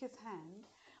shake his hand,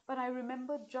 but I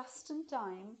remembered just in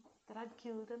time that I'd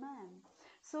killed a man.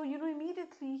 So,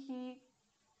 immediately he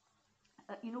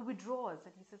withdraws,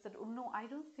 and he says that, oh no, I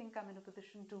don't think I'm in a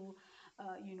position to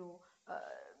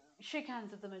shake hands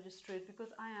with the magistrate,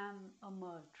 because I am a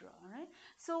murderer. Right?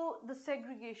 So the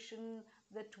segregation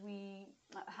that we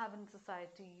have in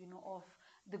society, of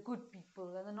the good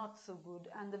people and the not so good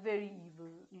and the very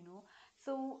evil,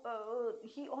 so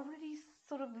he already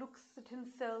sort of looks at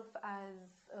himself as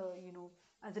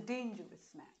as a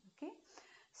dangerous man. Okay,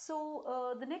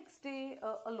 so the next day,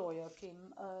 a lawyer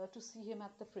came to see him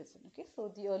at the prison. Okay,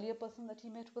 so the earlier person that he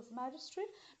met was magistrate.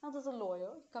 Now there's a lawyer.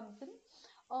 He comes in,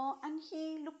 and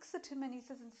he looks at him and he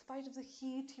says, in spite of the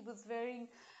heat, he was wearing,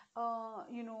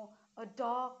 a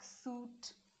dark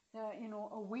suit,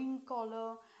 a wing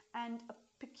collar, and a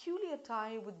peculiar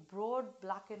tie with broad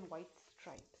black and white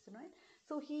stripes. Right?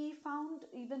 So he found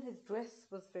even his dress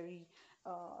was very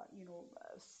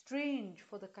strange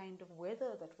for the kind of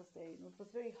weather that was there. It was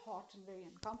very hot and very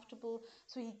uncomfortable.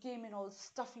 So he came in all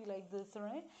stuffy like this,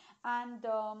 right? And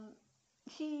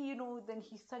he, then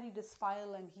he studied his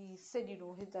file, and he said,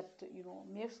 that,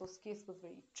 Meerso's case was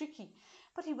very tricky,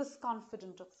 but he was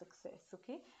confident of success.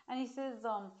 Okay, and he says,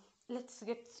 let's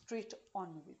get straight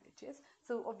on with it. Yes.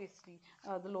 So obviously,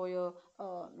 the lawyer,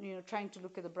 trying to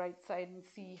look at the bright side and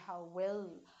see how well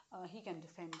he can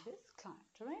defend his client.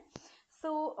 Right.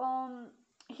 So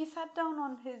he sat down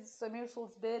on his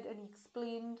Meersol's bed, and he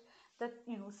explained that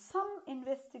some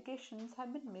investigations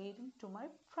have been made into my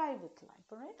private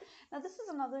life. All right. Now this is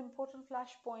another important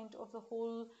flashpoint of the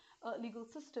whole legal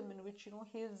system, in which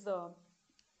his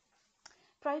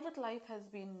private life has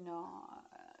been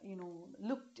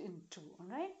looked into. All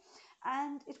right.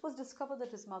 And it was discovered that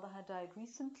his mother had died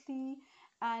recently,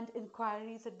 and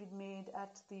inquiries had been made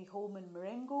at the home in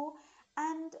Marengo.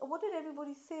 And what did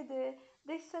everybody say there?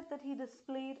 They said that he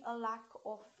displayed a lack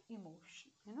of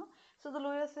emotion. So the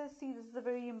lawyer says, see, this is a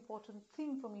very important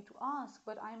thing for me to ask,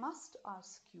 but I must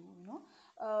ask you,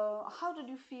 how did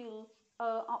you feel,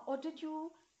 or did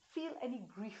you feel any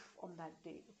grief on that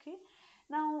day? Okay.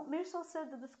 Now, Mirsal said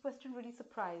that this question really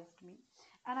surprised me,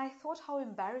 and I thought how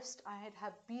embarrassed I had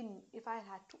have been if I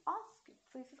had to ask it.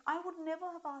 So he says, I would never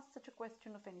have asked such a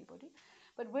question of anybody,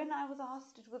 but when I was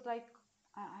asked, it was like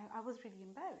I was really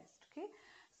embarrassed. Okay,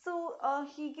 so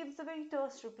he gives a very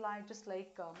terse reply, just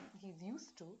like he's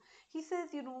used to. He says,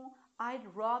 I'd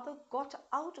rather got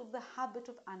out of the habit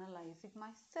of analyzing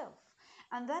myself,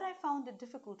 and that I found it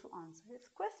difficult to answer his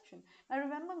question. Now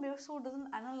remember, Mirsol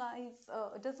doesn't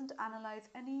analyze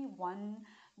anyone,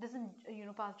 doesn't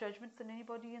pass judgments on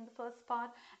anybody in the first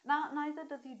part. Now neither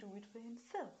does he do it for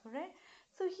himself, right?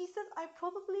 So he says, I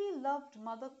probably loved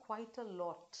mother quite a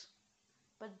lot,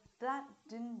 but that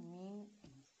didn't mean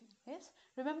anything. Yes,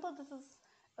 remember, this is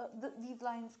these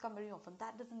lines come very often.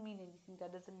 That doesn't mean anything.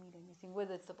 That doesn't mean anything.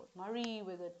 Whether it's about Marie,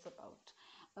 whether it's about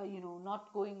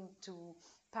not going to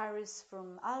Paris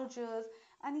from Algiers.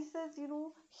 And he says,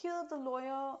 here the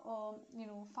lawyer,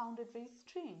 found it very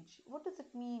strange. What does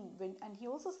it mean when? And he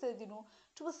also says,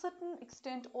 to a certain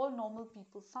extent, all normal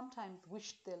people sometimes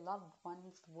wished their loved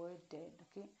ones were dead.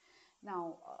 Okay.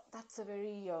 Now, that's a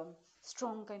very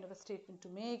strong kind of a statement to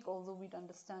make, although we'd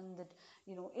understand that,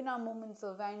 in our moments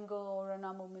of anger or in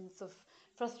our moments of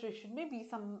frustration, maybe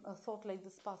some thought like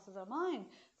this passes our mind.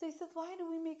 So he says, why do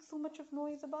we make so much of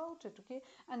noise about it? Okay.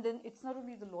 And then it's not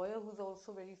only the lawyer who's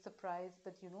also very surprised,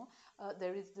 but,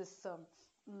 there is this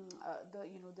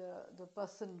the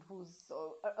person who's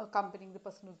accompanying the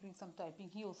person who's doing some typing.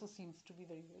 He also seems to be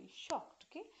very, very shocked.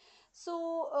 Okay.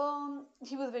 So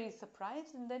he was very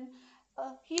surprised, and then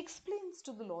he explains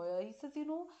to the lawyer. He says,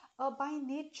 by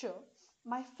nature,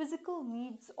 my physical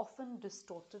needs often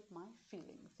distorted my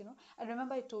feelings, and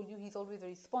remember I told you he's always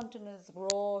very spontaneous,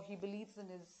 raw. He believes in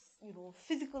his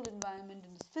physical environment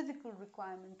and his physical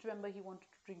requirement. Remember, he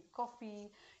wanted to drink coffee,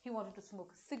 he wanted to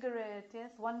smoke a cigarette.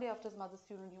 Yes, one day after his mother's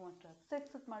funeral he wanted to have sex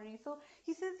with Marie. So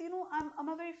he says, I'm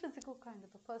a very physical kind of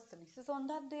a person. He says, on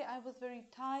that day I was very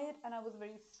tired and I was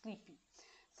very sleepy,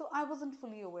 so I wasn't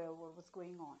fully aware of what was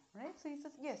going on, right? So he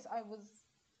says, yes, I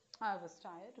was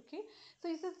tired, okay? So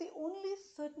he says, the only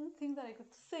certain thing that I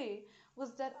could say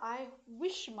was that I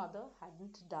wish mother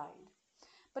hadn't died.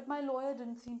 But my lawyer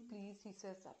didn't seem pleased. He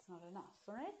says, that's not enough,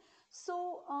 all right?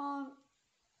 So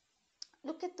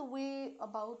look at the way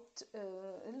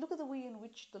in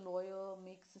which the lawyer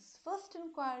makes his first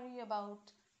inquiry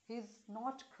about his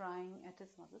not crying at his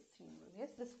mother's funeral. Yes,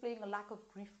 displaying a lack of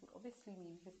grief would obviously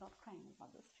mean he's not crying at his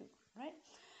mother's funeral, right?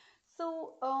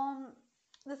 So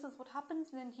this is what happens.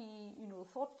 Then he,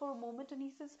 thought for a moment and he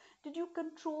says, "Did you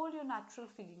control your natural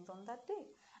feelings on that day?"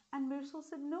 And Mirso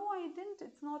said, "No, I didn't.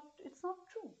 It's not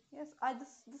true. Yes,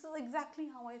 this is exactly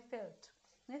how I felt.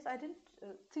 Yes, I didn't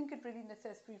think it really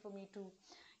necessary for me to,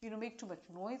 make too much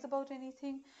noise about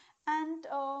anything." And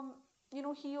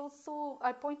he also,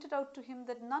 I pointed out to him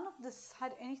that none of this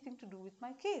had anything to do with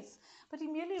my case, but he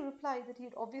merely replied that he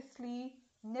had obviously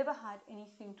never had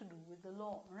anything to do with the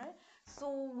law, right?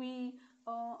 So we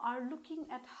are looking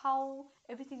at how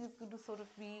everything is going to sort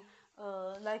of be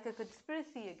like a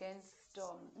conspiracy against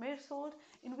Mirsold,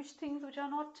 in which things which are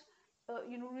not,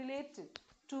 related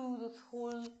to this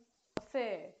whole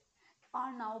affair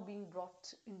are now being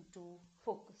brought into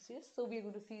focus. Yes, so we're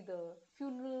going to see the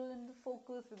funeral in the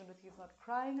focus. We're going to see he's not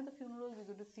crying at the funeral.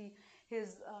 We're going to see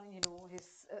his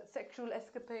sexual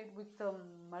escapade with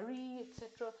Marie,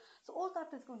 etc. So all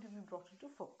that is going to be brought into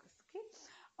focus. Okay,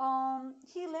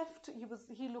 he left.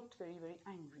 He looked very, very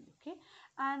angry. Okay,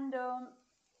 and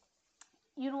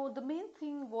the main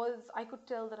thing was I could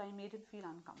tell that I made him feel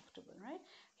uncomfortable, right?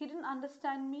 He didn't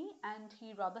understand me and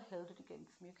he rather held it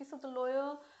against me. Okay, so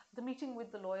the meeting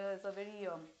with the lawyer is a very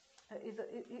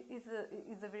is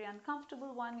a very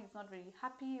uncomfortable one. He's not very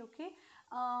happy. Okay,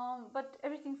 but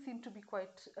everything seemed to be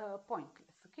quite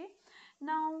pointless. Okay,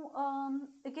 now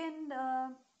again.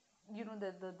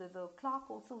 There's a clerk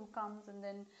also who comes, and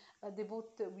then they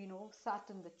both sat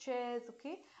in the chairs.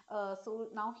 Okay, so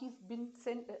now he's been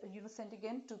sent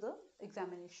again to the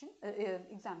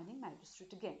examining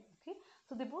magistrate again. Okay,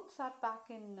 so they both sat back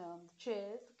in the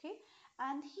chairs. Okay,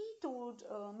 and he told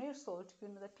Mayor Salt,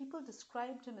 that people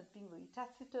described him as being very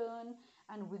taciturn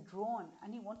and withdrawn,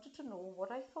 and he wanted to know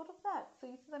what I thought of that. So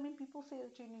he says, I mean, people say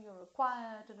that you're a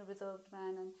quiet and a reserved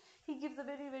man, and he gives a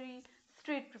very, very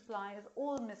straight reply, as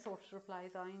all Messor's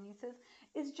replies are, and he says,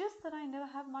 it's just that I never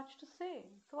have much to say,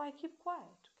 so I keep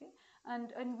quiet. Okay,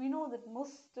 and we know that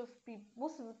most of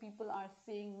the people are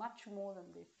saying much more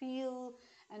than they feel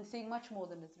and saying much more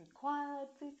than is required.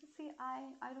 So you see,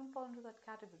 I don't fall into that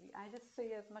category. I just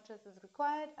say as much as is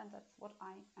required, and that's what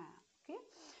I am. Okay.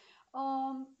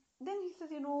 Then he says,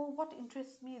 what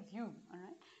interests me is you. All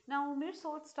right. Now, Mir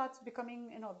Salt starts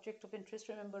becoming an object of interest.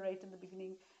 Remember, right in the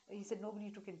beginning, he said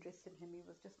nobody took interest in him. He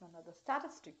was just another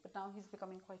statistic. But now he's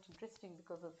becoming quite interesting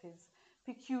because of his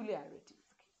peculiarities.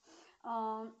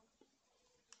 Okay.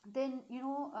 Then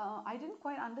I didn't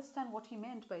quite understand what he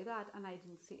meant by that, and I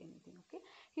didn't say anything. Okay,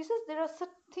 he says there are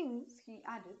certain things, he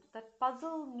added, that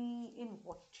puzzle me in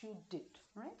what you did.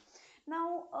 Right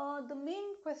now, the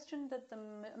main question that the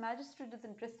magistrate is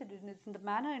interested in is in the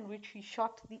manner in which he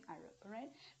shot the Arab.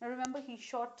 Right now, remember, he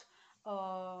shot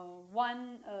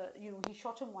he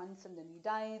shot him once and then he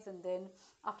dies, and then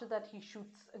after that he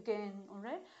shoots again. All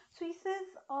right, so he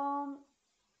says,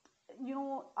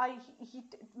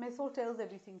 Mesol tells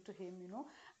everything to him,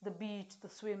 the beach, the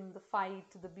swim, the fight,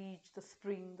 the beach, the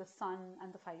spring, the sun,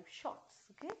 and the 5 shots.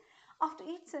 Okay. After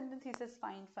each sentence, he says,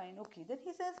 fine, fine, okay. Then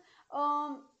he says,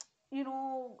 you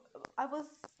know,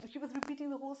 he was repeating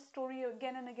the whole story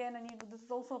again and again, and this is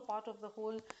also a part of the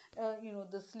whole,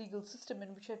 this legal system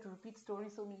in which you have to repeat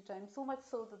stories so many times, so much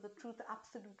so that the truth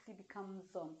absolutely becomes,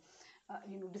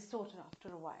 distorted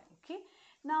after a while. Okay.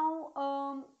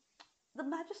 Now, the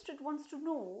magistrate wants to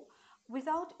know,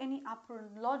 without any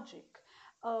apparent logic,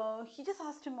 he just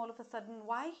asked him all of a sudden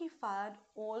why he fired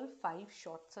all 5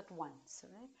 shots at once,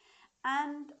 right?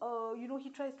 And he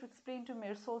tries to explain to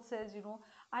Mersol, says,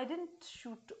 I didn't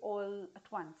shoot all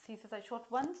at once. He says, I shot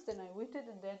once, then I waited,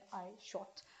 and then I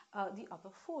shot the other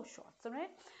 4 shots. All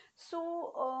right.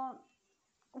 So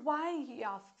why, he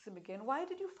asks him again, why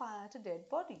did you fire at a dead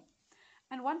body?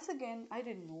 And once again, I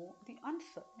didn't know the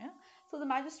answer. Yeah. So the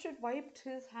magistrate wiped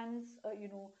his hands,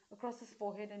 across his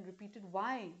forehead and repeated,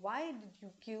 "Why? Why did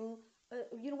you kill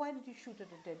why did you shoot at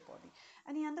a dead body?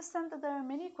 And he understands that there are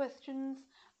many questions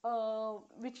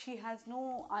which he has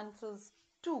no answers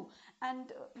to.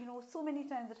 And so many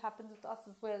times it happens with us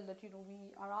as well, that we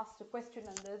are asked a question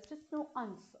and there's just no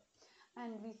answer,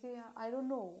 and we say, I don't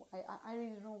know, I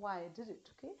really don't know why I did it.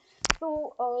 Okay,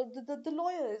 so the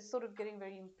lawyer is sort of getting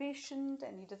very impatient,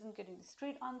 and he doesn't get any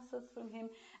straight answers from him.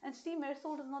 And Steve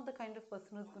Mersault is not the kind of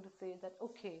person who's going to say that,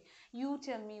 okay, you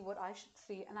tell me what I should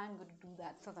say and I'm going to do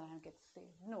that so that I get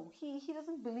saved. No, he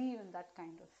doesn't believe in that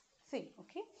kind of thing.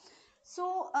 Okay,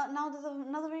 so now there's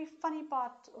another very funny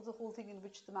part of the whole thing, in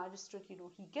which the magistrate, he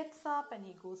gets up and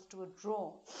he goes to a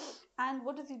drawer, and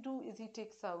what does he do is he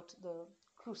takes out the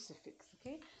crucifix.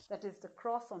 Okay, that is the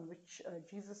cross on which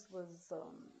Jesus was,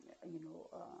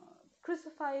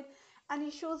 crucified, and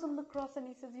he shows him the cross and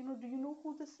he says, do you know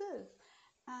who this is?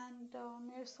 And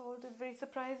Mersault is very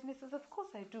surprised and he says, of course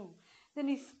I do. Then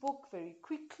he spoke very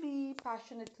quickly,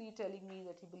 passionately, telling me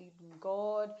that he believed in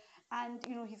God. And,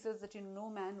 he says that, no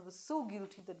man was so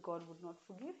guilty that God would not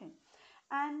forgive him.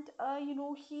 And,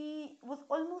 he was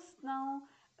almost now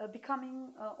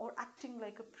becoming or acting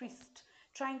like a priest,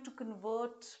 trying to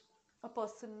convert a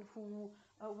person who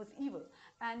was evil.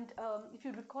 And if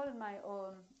you recall in my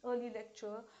early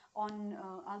lecture on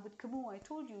Albert Camus, I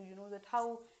told you, that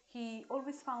how he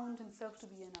always found himself to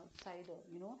be an outsider.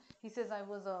 He says, I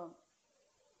was a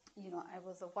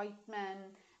white man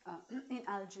in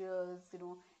Algiers,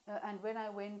 and when I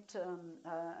went,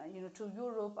 to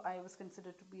Europe, I was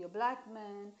considered to be a black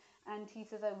man. And he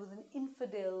says I was an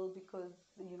infidel because,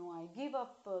 I gave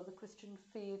up the Christian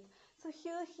faith. So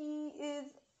here he is,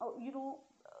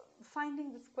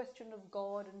 finding this question of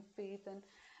God and faith, and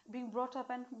being brought up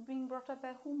by whom? Being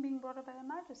brought up by a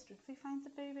magistrate. So he finds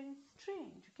it very, very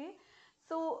strange. Okay,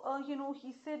 so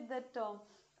he said that.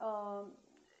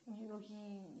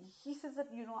 He says that,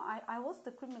 I was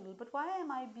the criminal, but why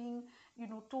am I being,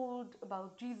 told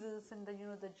about Jesus, and that,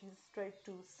 that Jesus tried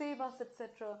to save us,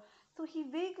 etc. So he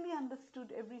vaguely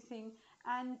understood everything,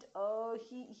 and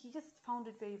he just found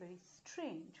it very, very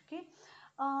strange. Okay,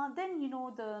 then,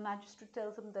 the magistrate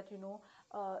tells him that,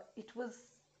 it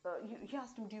was. He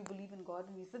asked him, do you believe in God?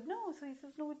 And he said, no. So he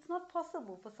says, no, it's not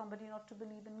possible for somebody not to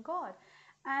believe in God.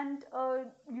 And,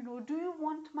 do you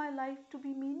want my life to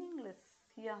be meaningless?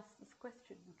 He asks this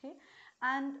question. Okay,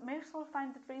 and Mersault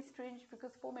finds it very strange,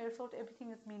 because for Mersault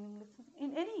everything is meaningless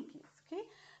in any case. Okay,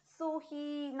 so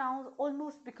he now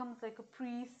almost becomes like a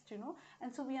priest,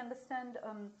 and so we understand,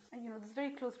 this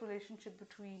very close relationship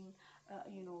between,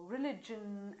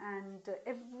 religion and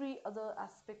every other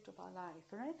aspect of our life,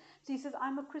 right? So he says,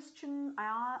 I'm a Christian.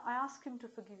 I ask him to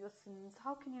forgive your sins.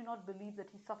 How can you not believe that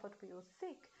he suffered for your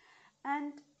sake?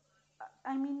 And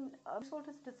I mean, sort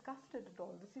is disgusted at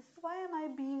all this. He says, why am I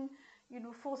being,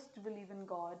 forced to believe in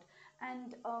God?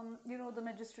 And, the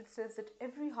magistrate says that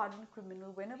every hardened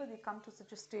criminal, whenever they come to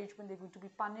such a stage when they're going to be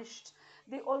punished,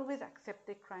 they always accept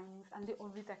their crimes and they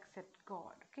always accept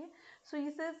God. Okay, so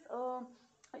he says,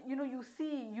 you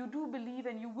see, you do believe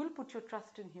and you will put your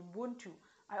trust in him, won't you?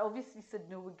 I obviously said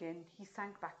no again. He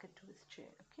sank back into his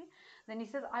chair. Okay, then he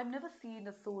says, I've never seen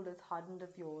a soul as hardened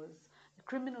as yours. The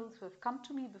criminals who have come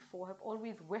to me before have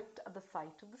always wept at the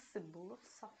sight of the symbol of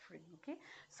suffering. Okay,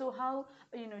 so how,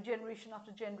 generation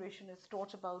after generation is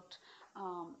taught about,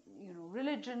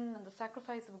 religion and the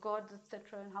sacrifice of gods,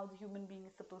 etc., and how the human being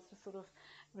is supposed to sort of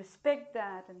respect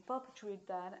that and perpetuate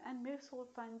that. And Mersault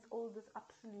finds all this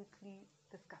absolutely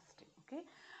disgusting. Okay,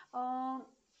 um,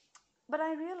 but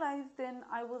I realized then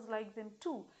I was like them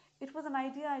too. It was an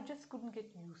idea I just couldn't get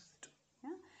used to.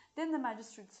 Yeah? Then the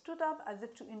magistrate stood up as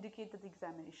if to indicate that the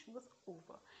examination was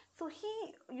over. So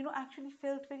he, actually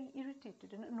felt very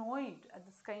irritated and annoyed at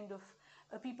this kind of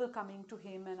people coming to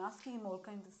him and asking him all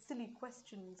kinds of silly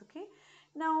questions. Okay,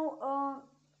 now.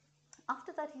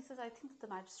 After that, he says, I think that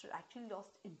the magistrate actually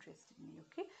lost interest in me.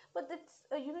 Okay, but that's,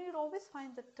 you'll always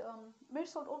find that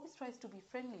Mersault always tries to be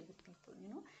friendly with people.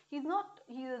 He's not,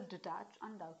 he is detached,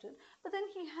 undoubted, but then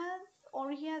he has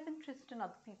interest in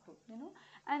other people.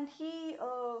 And he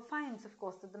finds, of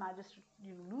course, that the magistrate,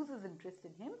 loses interest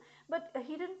in him, but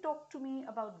he didn't talk to me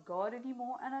about God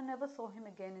anymore, and I never saw him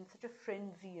again in such a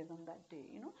frenzy as on that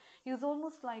day. He was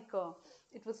almost like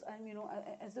it was,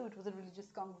 as though it was a religious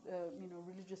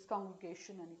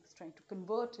congregation, and he was trying to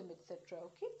convert him, etc.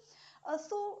 Okay,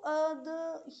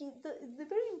 the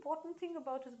very important thing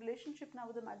about his relationship now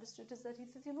with the magistrate is that he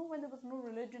says, when there was no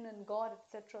religion and God,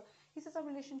 etc., he says our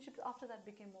relationship after that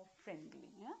became more friendly.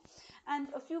 Yeah, and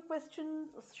a few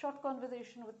questions, a short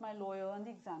conversation with my lawyer, and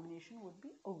the examination would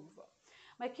be over.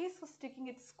 My case was taking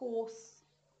its course,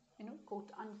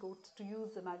 quote unquote, to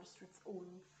use the magistrate's own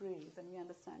phrase. And we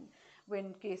understand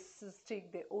when cases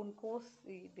take their own course,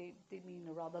 they mean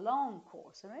a rather long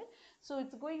course, all right? So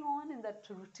it's going on in that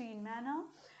routine manner.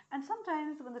 And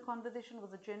sometimes when the conversation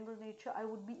was a general nature, I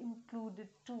would be included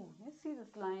too. You see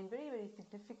this line, very, very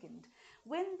significant.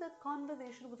 When the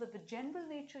conversation was of a general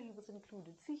nature, he was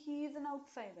included. See, he is an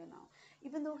outsider now.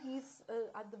 Even though he's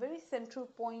at the very central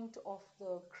point of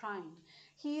the crime,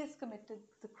 he has committed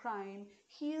the crime,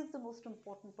 he is the most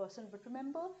important person. But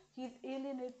remember, he's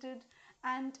alienated,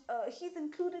 and he's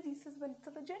included, he says, when it's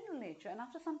of a general nature. And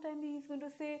after some time, he's going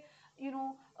to say,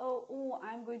 oh,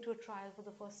 I'm going to a trial for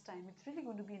the first time. It's really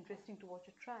going to be interesting to watch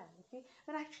a trial, okay?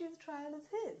 But actually, the trial is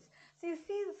his. So you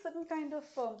see a certain kind of,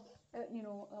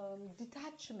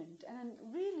 detachment, and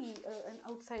really an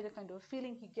outsider kind of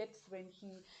feeling he gets when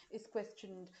he is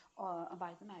questioned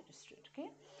by the magistrate, okay?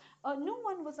 No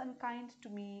one was unkind to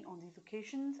me on these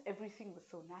occasions. Everything was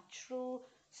so natural,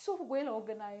 so well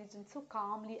organized, and so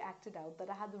calmly acted out that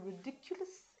I had the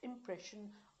ridiculous impression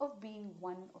of being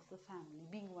one of the family.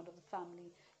 Being one of the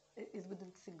family is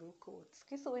within single quotes.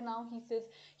 Okay, so now he says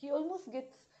he almost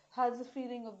has a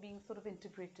feeling of being sort of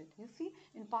integrated. You see,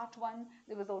 in part one,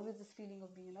 there was always this feeling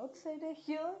of being an outsider.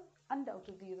 Here,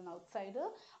 undoubtedly, is an outsider,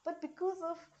 but because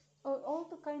of all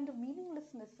the kind of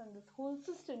meaninglessness and this whole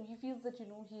system, he feels that he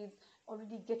is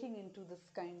already getting into this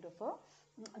kind of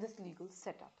this legal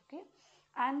setup. Okay,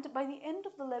 and by the end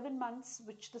of the 11 months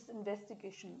which this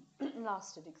investigation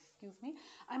lasted, excuse me,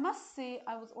 I must say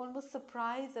I was almost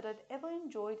surprised that I'd ever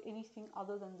enjoyed anything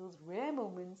other than those rare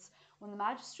moments when the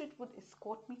magistrate would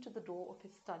escort me to the door of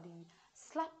his study,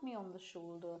 slap me on the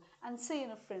shoulder, and say in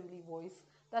a friendly voice,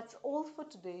 "That's all for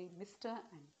today, Mr.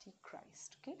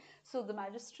 Antichrist." Okay, so the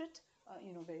magistrate,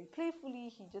 very playfully,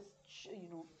 he just,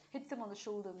 hits him on the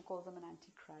shoulder and calls him an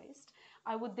Antichrist.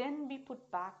 I would then be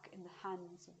put back in the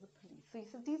hands of the police. So he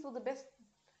said these were the best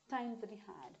times that he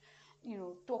had,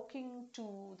 talking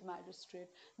to the magistrate,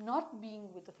 not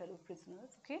being with the fellow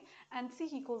prisoners, okay? And see,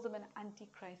 he calls him an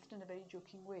Antichrist in a very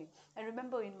joking way. I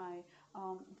remember in my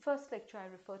first lecture, I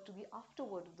referred to the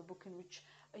afterword of the book in which,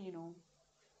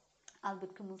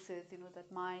 Albert Camus says,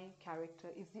 that my character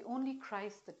is the only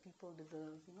Christ that people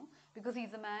deserve, because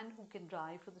he's a man who can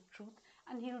die for the truth,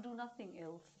 and he'll do nothing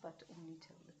else but only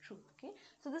tell the truth, okay?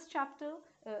 So this chapter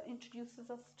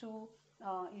introduces us to,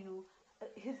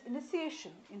 his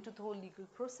initiation into the whole legal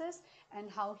process, and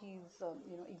how he's,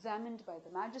 examined by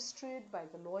the magistrate, by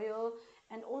the lawyer,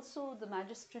 and also the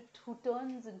magistrate who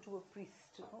turns into a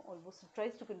priest, almost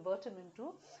tries to convert him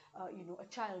into, a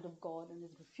child of God, and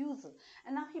his refusal.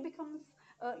 And now he becomes,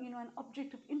 an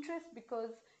object of interest,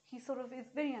 because he sort of is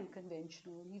very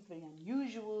unconventional, he's very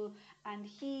unusual, and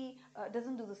he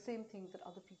doesn't do the same things that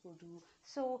other people do.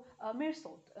 So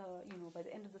Meursault, by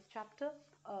the end of this chapter,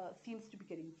 seems to be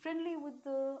getting friendly with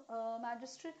the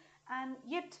magistrate, and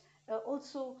yet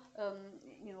also,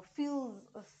 feels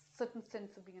a certain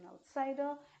sense of being an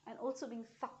outsider, and also being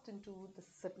sucked into this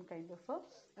certain kind of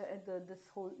this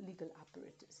whole legal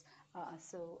apparatus.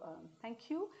 Thank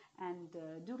you, and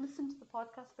do listen to the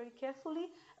podcast very carefully,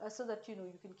 so that you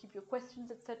can keep your questions,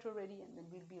 etc., ready, and then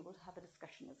we'll be able to have a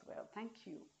discussion as well. Thank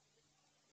you.